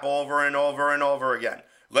crap over and over and over again.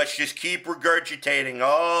 Let's just keep regurgitating.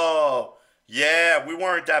 Oh, yeah, we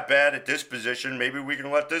weren't that bad at this position. Maybe we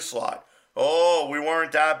can let this slide. Oh, we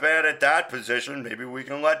weren't that bad at that position. Maybe we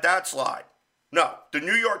can let that slide. No, the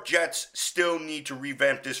New York Jets still need to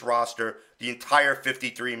revamp this roster, the entire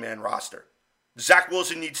 53-man roster. Zach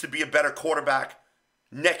Wilson needs to be a better quarterback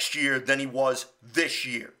next year than he was this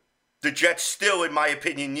year. The Jets still, in my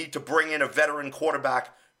opinion, need to bring in a veteran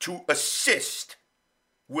quarterback to assist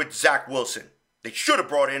with Zach Wilson. They should have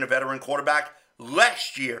brought in a veteran quarterback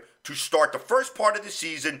last year to start the first part of the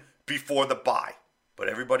season before the bye. But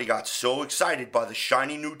everybody got so excited by the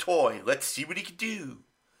shiny new toy. Let's see what he could do.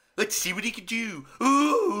 Let's see what he could do.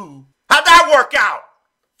 Ooh. How'd that work out?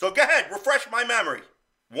 So go ahead, refresh my memory.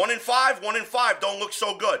 1-5 don't look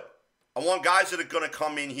so good. I want guys that are going to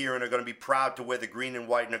come in here and are going to be proud to wear the green and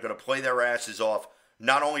white and are going to play their asses off,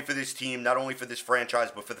 not only for this team, not only for this franchise,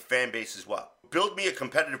 but for the fan base as well. Build me a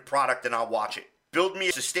competitive product and I'll watch it. Build me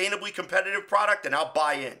a sustainably competitive product and I'll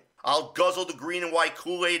buy in. I'll guzzle the green and white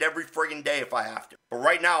Kool-Aid every friggin' day if I have to. But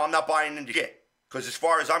right now, I'm not buying into shit. Because as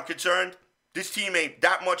far as I'm concerned, this team ain't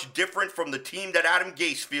that much different from the team that Adam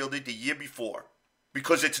Gase fielded the year before.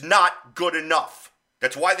 Because it's not good enough.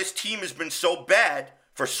 That's why this team has been so bad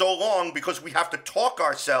for so long, because we have to talk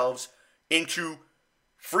ourselves into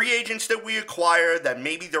free agents that we acquire that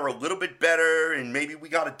maybe they're a little bit better and maybe we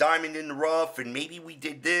got a diamond in the rough and maybe we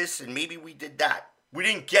did this and maybe we did that. We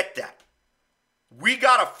didn't get that. We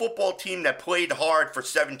got a football team that played hard for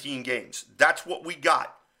 17 games. That's what we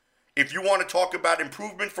got. If you want to talk about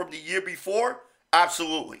improvement from the year before,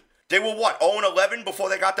 absolutely. They were what, 0-11 before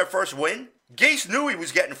they got their first win? Gase knew he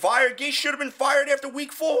was getting fired. Gase should have been fired after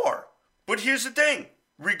week 4. But here's the thing.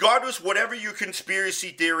 Regardless, whatever your conspiracy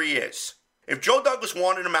theory is, if Joe Douglas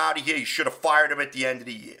wanted him out of here, he should have fired him at the end of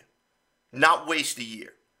the year. Not waste a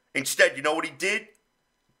year. Instead, you know what he did?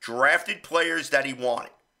 Drafted players that he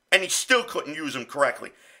wanted. And he still couldn't use them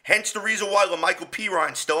correctly. Hence the reason why LaMichael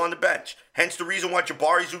Pirine is still on the bench. Hence the reason why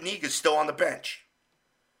Jabari Zuniga is still on the bench.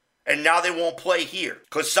 And now they won't play here.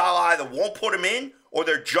 Because Saleh either won't put him in or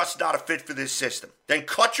they're just not a fit for this system. Then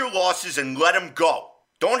cut your losses and let him go.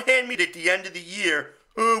 Don't hand me at the end of the year,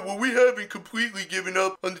 oh, well, we haven't completely given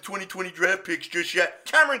up on the 2020 draft picks just yet.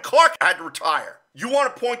 Cameron Clark had to retire. You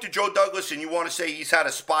want to point to Joe Douglas and you want to say he's had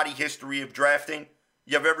a spotty history of drafting?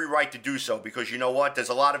 You have every right to do so because you know what? There's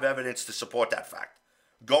a lot of evidence to support that fact.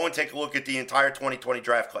 Go and take a look at the entire 2020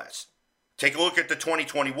 draft class. Take a look at the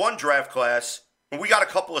 2021 draft class. And we got a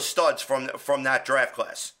couple of studs from that draft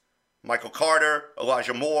class. Michael Carter,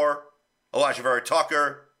 Elijah Moore, Elijah Vera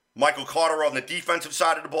Tucker, Michael Carter on the defensive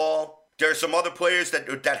side of the ball. There are some other players that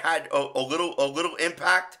had a little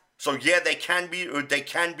impact. So yeah, they can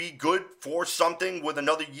be good for something with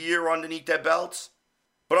another year underneath their belts.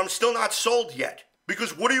 But I'm still not sold yet.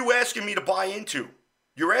 Because what are you asking me to buy into?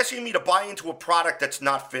 You're asking me to buy into a product that's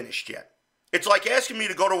not finished yet. It's like asking me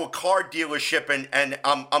to go to a car dealership and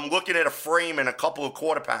I'm looking at a frame and a couple of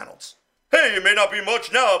quarter panels. Hey, it may not be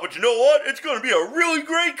much now, but you know what? It's going to be a really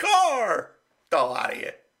great car. The hell out of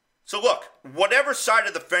here. So look, whatever side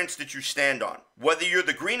of the fence that you stand on, whether you're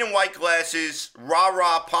the green and white glasses,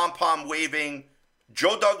 rah-rah, pom-pom waving,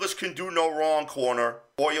 Joe Douglas can do no wrong corner,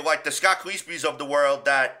 or you're like the Scott Cleesbys of the world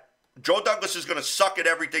that Joe Douglas is going to suck at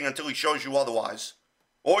everything until he shows you otherwise.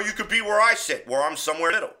 Or you could be where I sit, where I'm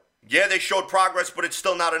somewhere in the middle. Yeah, they showed progress, but it's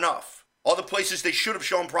still not enough. Other places they should have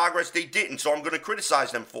shown progress, they didn't, so I'm going to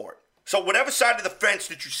criticize them for it. So whatever side of the fence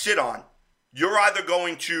that you sit on, you're either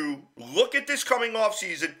going to look at this coming off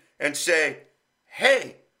season and say,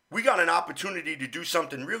 hey, we got an opportunity to do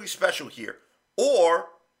something really special here. Or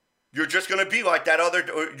you're just going to be like that other,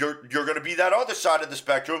 you're going to be that other side of the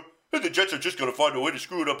spectrum. Hey, the Jets are just going to find a way to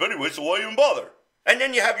screw it up anyway, so why even bother? And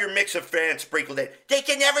then you have your mix of fans sprinkled in. They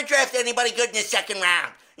can never draft anybody good in the second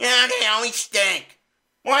round. Yeah, they always stink.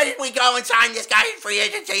 Why did we go and sign this guy in free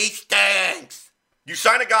agency? He stinks. You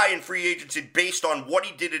sign a guy in free agency based on what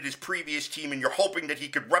he did at his previous team, and you're hoping that he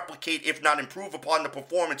could replicate, if not improve upon the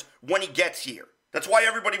performance when he gets here. That's why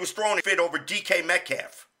everybody was throwing a fit over DK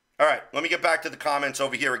Metcalf. All right, let me get back to the comments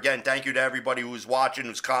over here again. Thank you to everybody who's watching,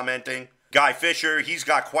 who's commenting. Guy Fisher, he's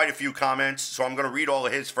got quite a few comments, so I'm going to read all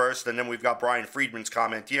of his first, and then we've got Brian Friedman's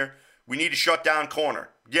comment here. We need to shut down corner.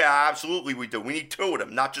 Yeah, absolutely we do. We need two of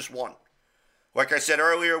them, not just one. Like I said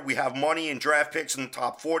earlier, we have money and draft picks in the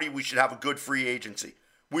top 40. We should have a good free agency.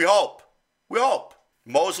 We hope. We hope.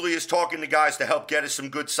 Mosley is talking to guys to help get us some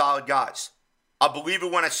good, solid guys. I'll believe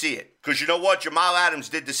it when I see it. Because you know what? Jamal Adams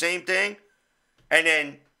did the same thing. And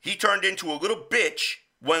then he turned into a little bitch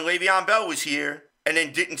when Le'Veon Bell was here and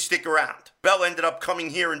then didn't stick around. Bell ended up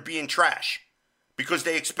coming here and being trash because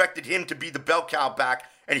they expected him to be the bell cow back,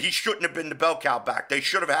 and he shouldn't have been the bell cow back. They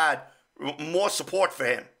should have had more support for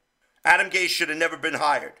him. Adam Gase should have never been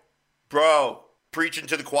hired. Bro, preaching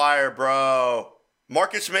to the choir, bro.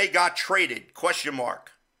 Marcus May got traded, question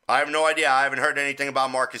mark. I have no idea. I haven't heard anything about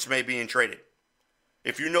Marcus May being traded.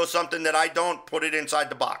 If you know something that I don't, put it inside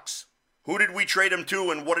the box. Who did we trade him to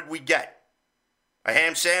and what did we get? A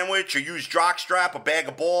ham sandwich, a used jockstrap, a bag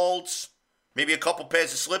of balls, maybe a couple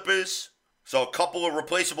pairs of slippers. So a couple of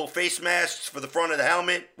replaceable face masks for the front of the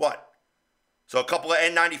helmet. What? So a couple of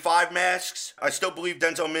N95 masks. I still believe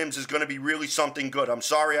Denzel Mims is going to be really something good. I'm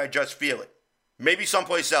sorry, I just feel it. Maybe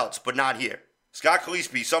someplace else, but not here. Scott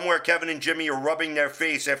Cleesby, somewhere Kevin and Jimmy are rubbing their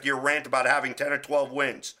face after your rant about having 10 or 12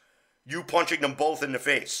 wins. You punching them both in the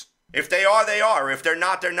face. If they are, they are. If they're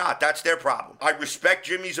not, they're not. That's their problem. I respect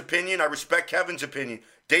Jimmy's opinion. I respect Kevin's opinion.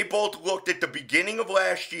 They both looked at the beginning of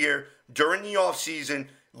last year, during the offseason,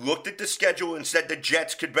 looked at the schedule and said the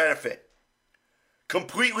Jets could benefit.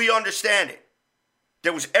 Completely understand it.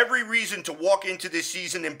 There was every reason to walk into this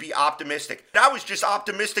season and be optimistic. I was just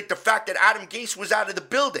optimistic the fact that Adam Gase was out of the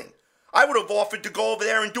building. I would have offered to go over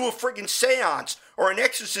there and do a friggin' seance or an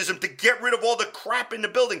exorcism to get rid of all the crap in the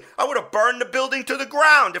building. I would have burned the building to the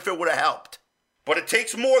ground if it would have helped. But it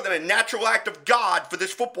takes more than a natural act of God for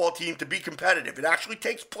this football team to be competitive. It actually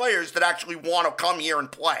takes players that actually want to come here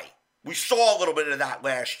and play. We saw a little bit of that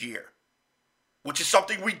last year, which is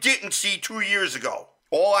something we didn't see 2 years ago.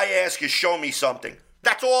 All I ask is show me something.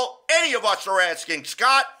 That's all any of us are asking,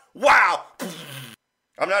 Scott. Wow.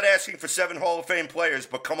 I'm not asking for 7 Hall of Fame players,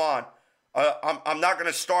 but come on. I'm not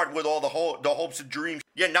going to start with all the hopes and dreams.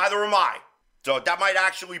 Yeah, neither am I. So that might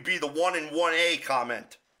actually be the 1 and 1A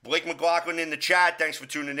comment. Blake McLaughlin in the chat. Thanks for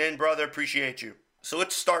tuning in, brother. Appreciate you. So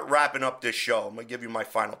let's start wrapping up this show. I'm going to give you my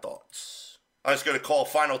final thoughts. I'm just going to call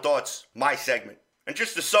Final Thoughts my segment. And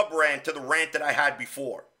just a sub-rant to the rant that I had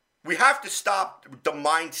before. We have to stop the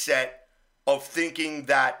mindset of thinking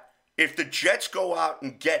that if the Jets go out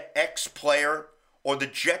and get X player, or the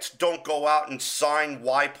Jets don't go out and sign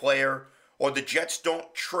Y player, or the Jets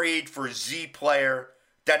don't trade for Z player,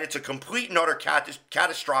 that it's a complete and utter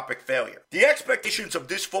catastrophic failure. The expectations of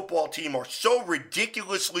this football team are so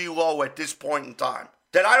ridiculously low at this point in time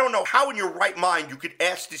that I don't know how in your right mind you could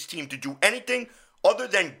ask this team to do anything other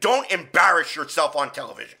than don't embarrass yourself on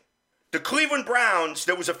television. The Cleveland Browns,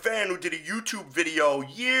 there was a fan who did a YouTube video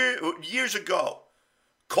years ago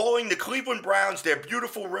calling the Cleveland Browns, their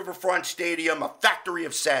beautiful riverfront stadium, a factory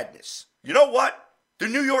of sadness. You know what? The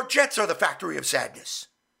New York Jets are the factory of sadness.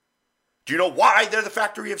 Do you know why they're the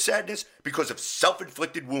factory of sadness? Because of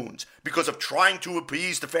self-inflicted wounds, because of trying to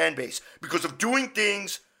appease the fan base, because of doing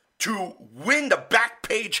things to win the back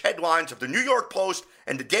page headlines of the New York Post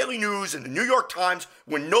and the Daily News and the New York Times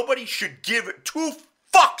when nobody should give 2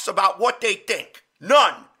 fucks about what they think.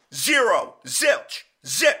 None. Zero. Zilch.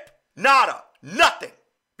 Zip. Nada. Nothing.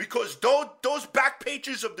 Because those back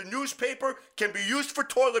pages of the newspaper can be used for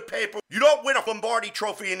toilet paper. You don't win a Lombardi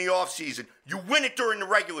trophy in the offseason. You win it during the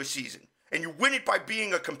regular season. and you win it by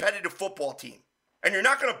being a competitive football team. And you're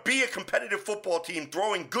not going to be a competitive football team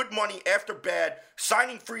throwing good money after bad,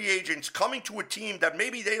 signing free agents, coming to a team that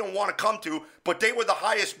maybe they don't want to come to, but they were the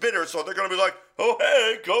highest bidder, so they're going to be like, oh,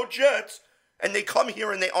 hey, go Jets. And they come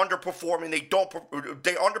here and they underperform, and they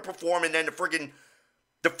underperform, and then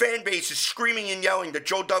the fan base is screaming and yelling that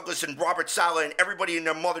Joe Douglas and Robert Saleh and everybody and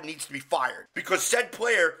their mother needs to be fired. Because said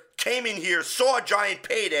player came in here, saw a giant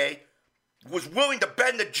payday, was willing to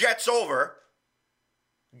bend the Jets over,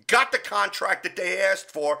 got the contract that they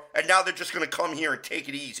asked for, and now they're just going to come here and take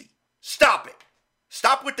it easy. Stop it.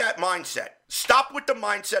 Stop with that mindset. Stop with the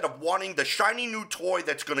mindset of wanting the shiny new toy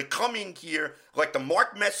that's going to come in here like the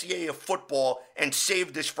Mark Messier of football and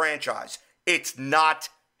save this franchise. It's not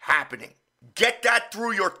happening. Get that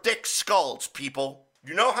through your thick skulls, people.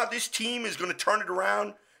 You know how this team is going to turn it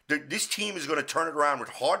around? This team is going to turn it around with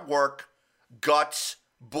hard work, guts,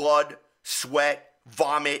 blood, sweat,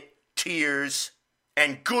 vomit, tears,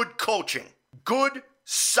 and good coaching. Good,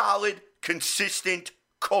 solid, consistent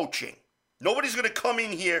coaching. Nobody's going to come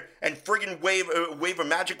in here and friggin' wave a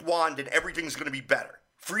magic wand and everything's going to be better.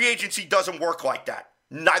 Free agency doesn't work like that.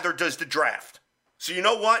 Neither does the draft. So you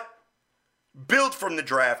know what? Build from the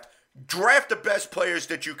draft. Draft the best players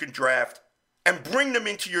that you can draft and bring them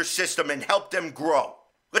into your system and help them grow.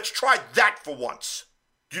 Let's try that for once.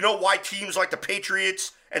 Do you know why teams like the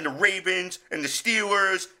Patriots and the Ravens and the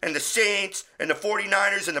Steelers and the Saints and the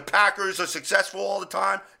 49ers and the Packers are successful all the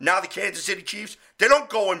time? Now the Kansas City Chiefs, they don't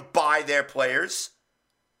go and buy their players.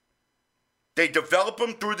 They develop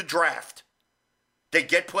them through the draft. They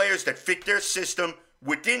get players that fit their system.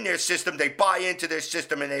 Within their system, they buy into their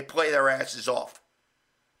system and they play their asses off.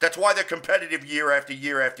 That's why they're competitive year after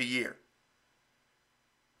year after year.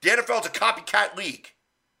 The NFL's a copycat league.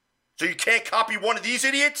 So you can't copy one of these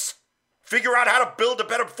idiots? Figure out how to build a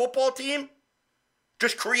better football team?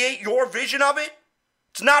 Just create your vision of it?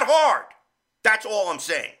 It's not hard. That's all I'm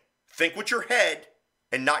saying. Think with your head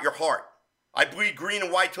and not your heart. I bleed green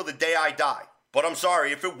and white till the day I die. But I'm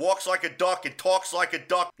sorry, if it walks like a duck, it talks like a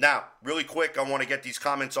duck. Now, really quick, I want to get these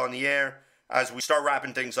comments on the air as we start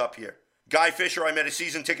wrapping things up here. Guy Fisher, I met a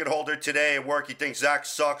season ticket holder today at work. He thinks Zach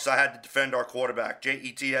sucks. I had to defend our quarterback.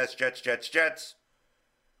 Jets, Jets.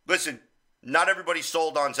 Listen, not everybody's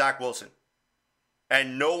sold on Zach Wilson.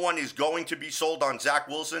 And no one is going to be sold on Zach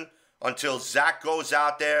Wilson until Zach goes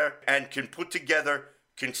out there and can put together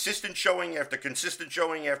consistent showing after consistent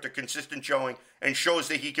showing after consistent showing and shows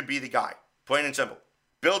that he can be the guy. Plain and simple.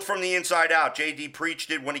 Build from the inside out. JD preached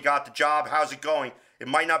it when he got the job. How's it going? It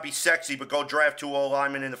might not be sexy, but go draft 2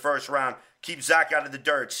 O-linemen in the first round. Keep Zach out of the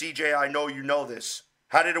dirt. CJ, I know you know this.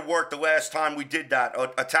 How did it work the last time we did that?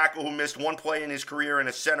 A tackle who missed one play in his career and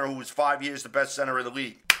a center who was 5 years the best center in the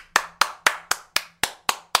league.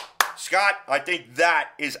 Scott, I think that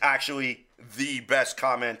is actually the best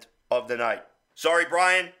comment of the night. Sorry,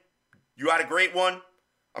 Brian. You had a great one.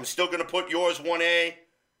 I'm still going to put yours 1A.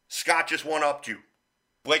 Scott just one-upped you.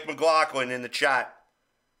 Blake McLaughlin in the chat.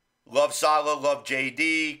 Love Saleh, love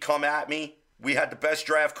JD, come at me. We had the best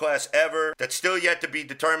draft class ever. That's still yet to be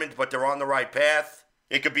determined, but they're on the right path.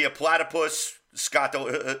 It could be a platypus. Scott,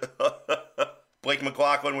 Blake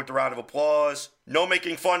McLaughlin with the round of applause. No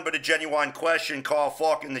making fun, but a genuine question. Carl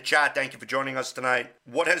Falk in the chat, thank you for joining us tonight.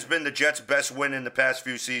 What has been the Jets' best win in the past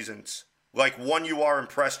few seasons? Like one you are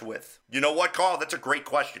impressed with? You know what, Carl? That's a great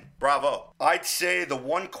question. Bravo. I'd say the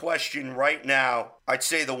one question right now, I'd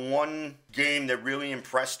say the one game that really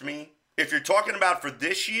impressed me. If you're talking about for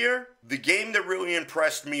this year, the game that really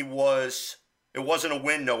impressed me was, it wasn't a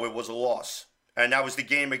win, no, it was a loss. And that was the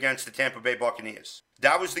game against the Tampa Bay Buccaneers.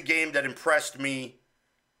 That was the game that impressed me,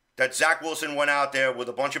 that Zach Wilson went out there with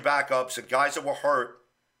a bunch of backups and guys that were hurt,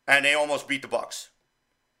 and they almost beat the Bucs.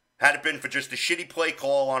 Had it been for just a shitty play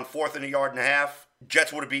call on 4th and a yard and a half,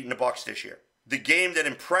 Jets would have beaten the Bucs this year. The game that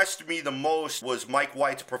impressed me the most was Mike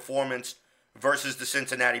White's performance versus the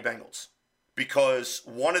Cincinnati Bengals. Because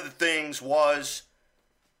one of the things was,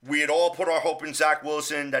 we had all put our hope in Zach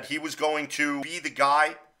Wilson that he was going to be the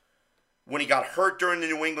guy. When he got hurt during the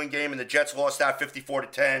New England game and the Jets lost that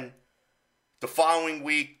 54-10, the following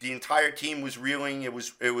week, the entire team was reeling. It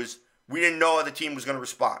was. We didn't know how the team was going to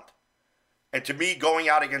respond. And to me, going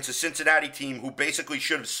out against a Cincinnati team who basically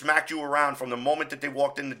should have smacked you around from the moment that they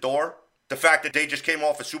walked in the door, the fact that they just came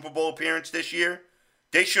off a Super Bowl appearance this year,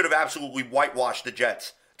 they should have absolutely whitewashed the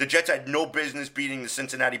Jets. The Jets had no business beating the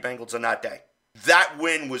Cincinnati Bengals on that day. That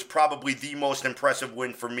win was probably the most impressive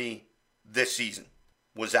win for me this season,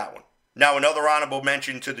 was that one. Now, another honorable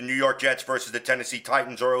mention to the New York Jets versus the Tennessee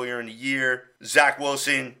Titans earlier in the year. Zach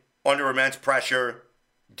Wilson, under immense pressure.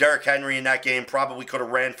 Derrick Henry in that game probably could have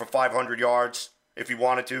ran for 500 yards if he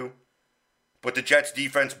wanted to. but the Jets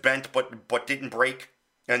defense bent but didn't break,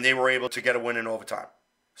 and they were able to get a win in overtime.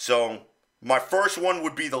 So my first one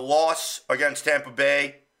would be the loss against Tampa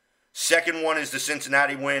Bay. Second one is the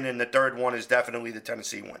Cincinnati win, and the third one is definitely the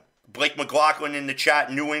Tennessee win. Blake McLaughlin in the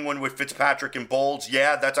chat, New England with Fitzpatrick and Bowles.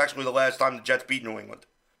 Yeah, that's actually the last time the Jets beat New England.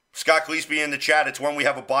 Scott Cleesby in the chat, it's when we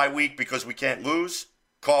have a bye week because we can't lose.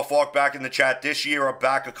 Carl Falk back in the chat, this year or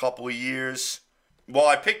back a couple of years. Well,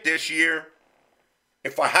 I picked this year.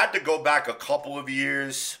 If I had to go back a couple of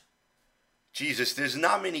years, Jesus, there's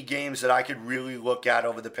not many games that I could really look at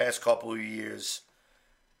over the past couple of years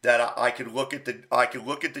that I could look at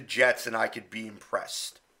the Jets and I could be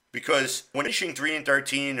impressed. Because when finishing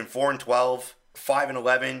 3-13 and 4-12,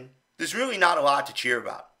 5-11, there's really not a lot to cheer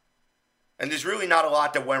about. And there's really not a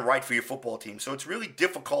lot that went right for your football team. So it's really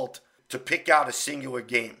difficult to pick out a singular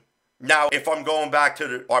game. Now, if I'm going back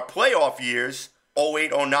to our playoff years,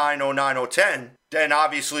 08, 09, 09, 010, then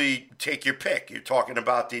obviously take your pick. You're talking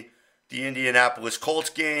about the Indianapolis Colts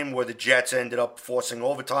game where the Jets ended up forcing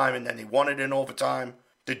overtime and then they won it in overtime.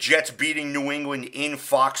 The Jets beating New England in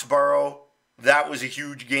Foxborough. That was a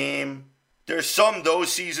huge game. There's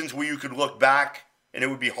those seasons where you could look back and it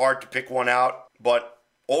would be hard to pick one out. But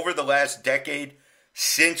over the last decade,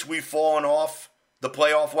 since we've fallen off the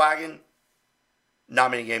playoff wagon,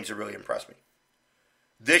 not many games have really impressed me.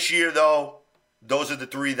 This year, though, those are the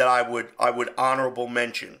three that I would honorable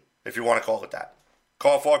mention, if you want to call it that.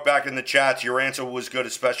 Carl Falk back in the chats. Your answer was good,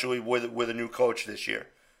 especially with a new coach this year.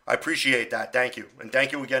 I appreciate that. Thank you. And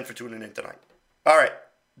thank you again for tuning in tonight. All right.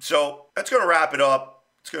 So that's going to wrap it up.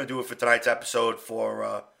 It's going to do it for tonight's episode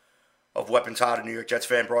of Weapons Hot, a New York Jets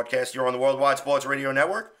fan broadcast here on the Worldwide Sports Radio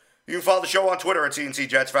Network. You can follow the show on Twitter at CNC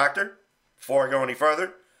Jets Factor. Before I go any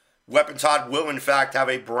further, Weapons Hot will in fact have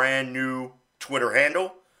a brand new Twitter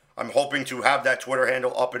handle. I'm hoping to have that Twitter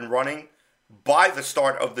handle up and running by the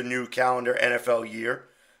start of the new calendar NFL year.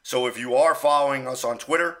 So if you are following us on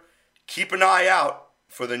Twitter, keep an eye out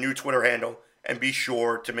for the new Twitter handle and be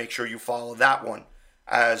sure to make sure you follow that one.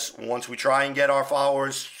 As once we try and get our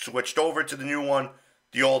followers switched over to the new one,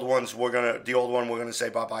 the old one we're gonna say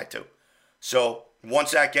bye-bye to. So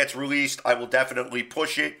once that gets released, I will definitely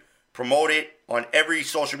push it, promote it on every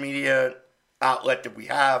social media outlet that we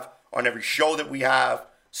have, on every show that we have,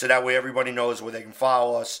 so that way everybody knows where they can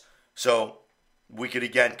follow us. So we could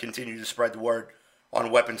again continue to spread the word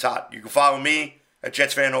on Weapons Hot. You can follow me at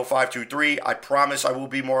JetsFan0523. I promise I will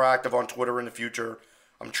be more active on Twitter in the future.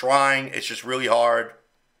 I'm trying. It's just really hard.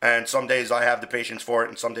 And some days I have the patience for it,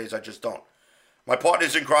 and some days I just don't. My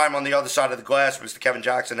partners in crime on the other side of the glass, Mr. Kevin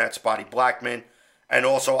Jackson at Spotty Blackman. And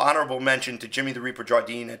also honorable mention to Jimmy the Reaper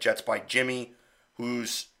Jardine at Jets by Jimmy,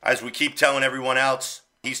 who's, as we keep telling everyone else,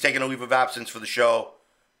 he's taking a leave of absence for the show.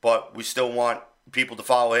 But we still want people to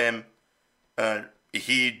follow him.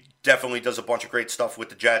 He definitely does a bunch of great stuff with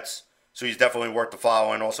the Jets. So he's definitely worth the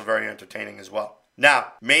follow and also very entertaining as well.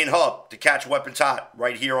 Now, main hub to catch Weapons Hot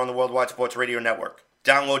right here on the Worldwide Sports Radio Network.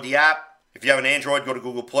 Download the app. If you have an Android, go to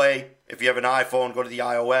Google Play. If you have an iPhone, go to the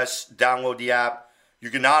iOS. Download the app. You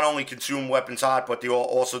can not only consume Weapons Hot, but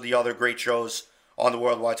also the other great shows on the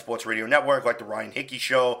Worldwide Sports Radio Network, like the Ryan Hickey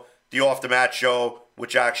Show, the Off the Mat Show,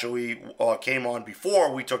 which actually came on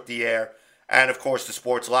before we took the air, and of course the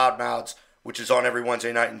Sports Loudmouths, which is on every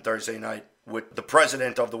Wednesday night and Thursday night with the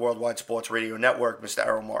president of the Worldwide Sports Radio Network, Mr.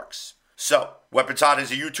 Errol Marks. So, Weapons Hot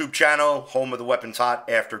is a YouTube channel, home of the Weapons Hot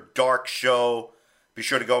After Dark show. Be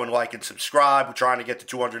sure to go and like and subscribe. We're trying to get to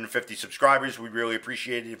 250 subscribers. We'd really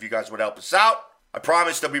appreciate it if you guys would help us out. I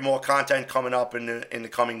promise there'll be more content coming up in the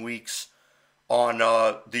coming weeks on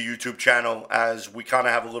the YouTube channel, as we kind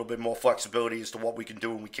of have a little bit more flexibility as to what we can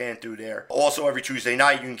do and we can't do there. Also, every Tuesday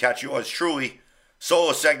night, you can catch yours truly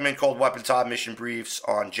solo segment called Weapons Hot Mission Briefs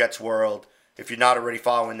on Jets World. If you're not already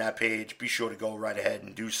following that page, be sure to go right ahead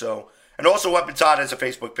and do so. And also, Weapons Hot has a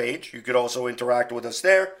Facebook page. You could also interact with us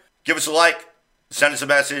there. Give us a like. Send us a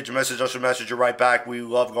message us a message right back. We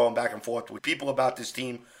love going back and forth with people about this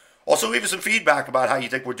team. Also, leave us some feedback about how you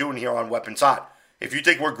think we're doing here on Weapons Hot. If you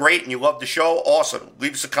think we're great and you love the show, awesome.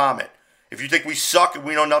 Leave us a comment. If you think we suck and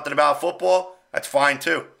we know nothing about football, that's fine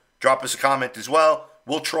too. Drop us a comment as well.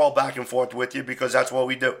 We'll troll back and forth with you because that's what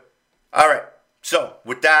we do. All right. So,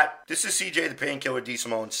 with that, this is CJ the Painkiller D.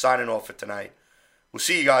 Simone signing off for tonight. We'll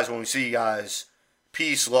see you guys when we see you guys.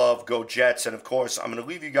 Peace, love, go Jets. And, of course, I'm going to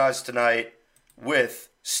leave you guys tonight with,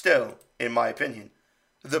 still, in my opinion,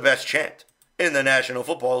 the best chant in the National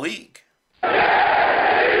Football League.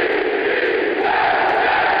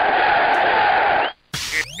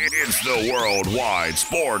 It's the Worldwide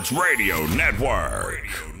Sports Radio Network.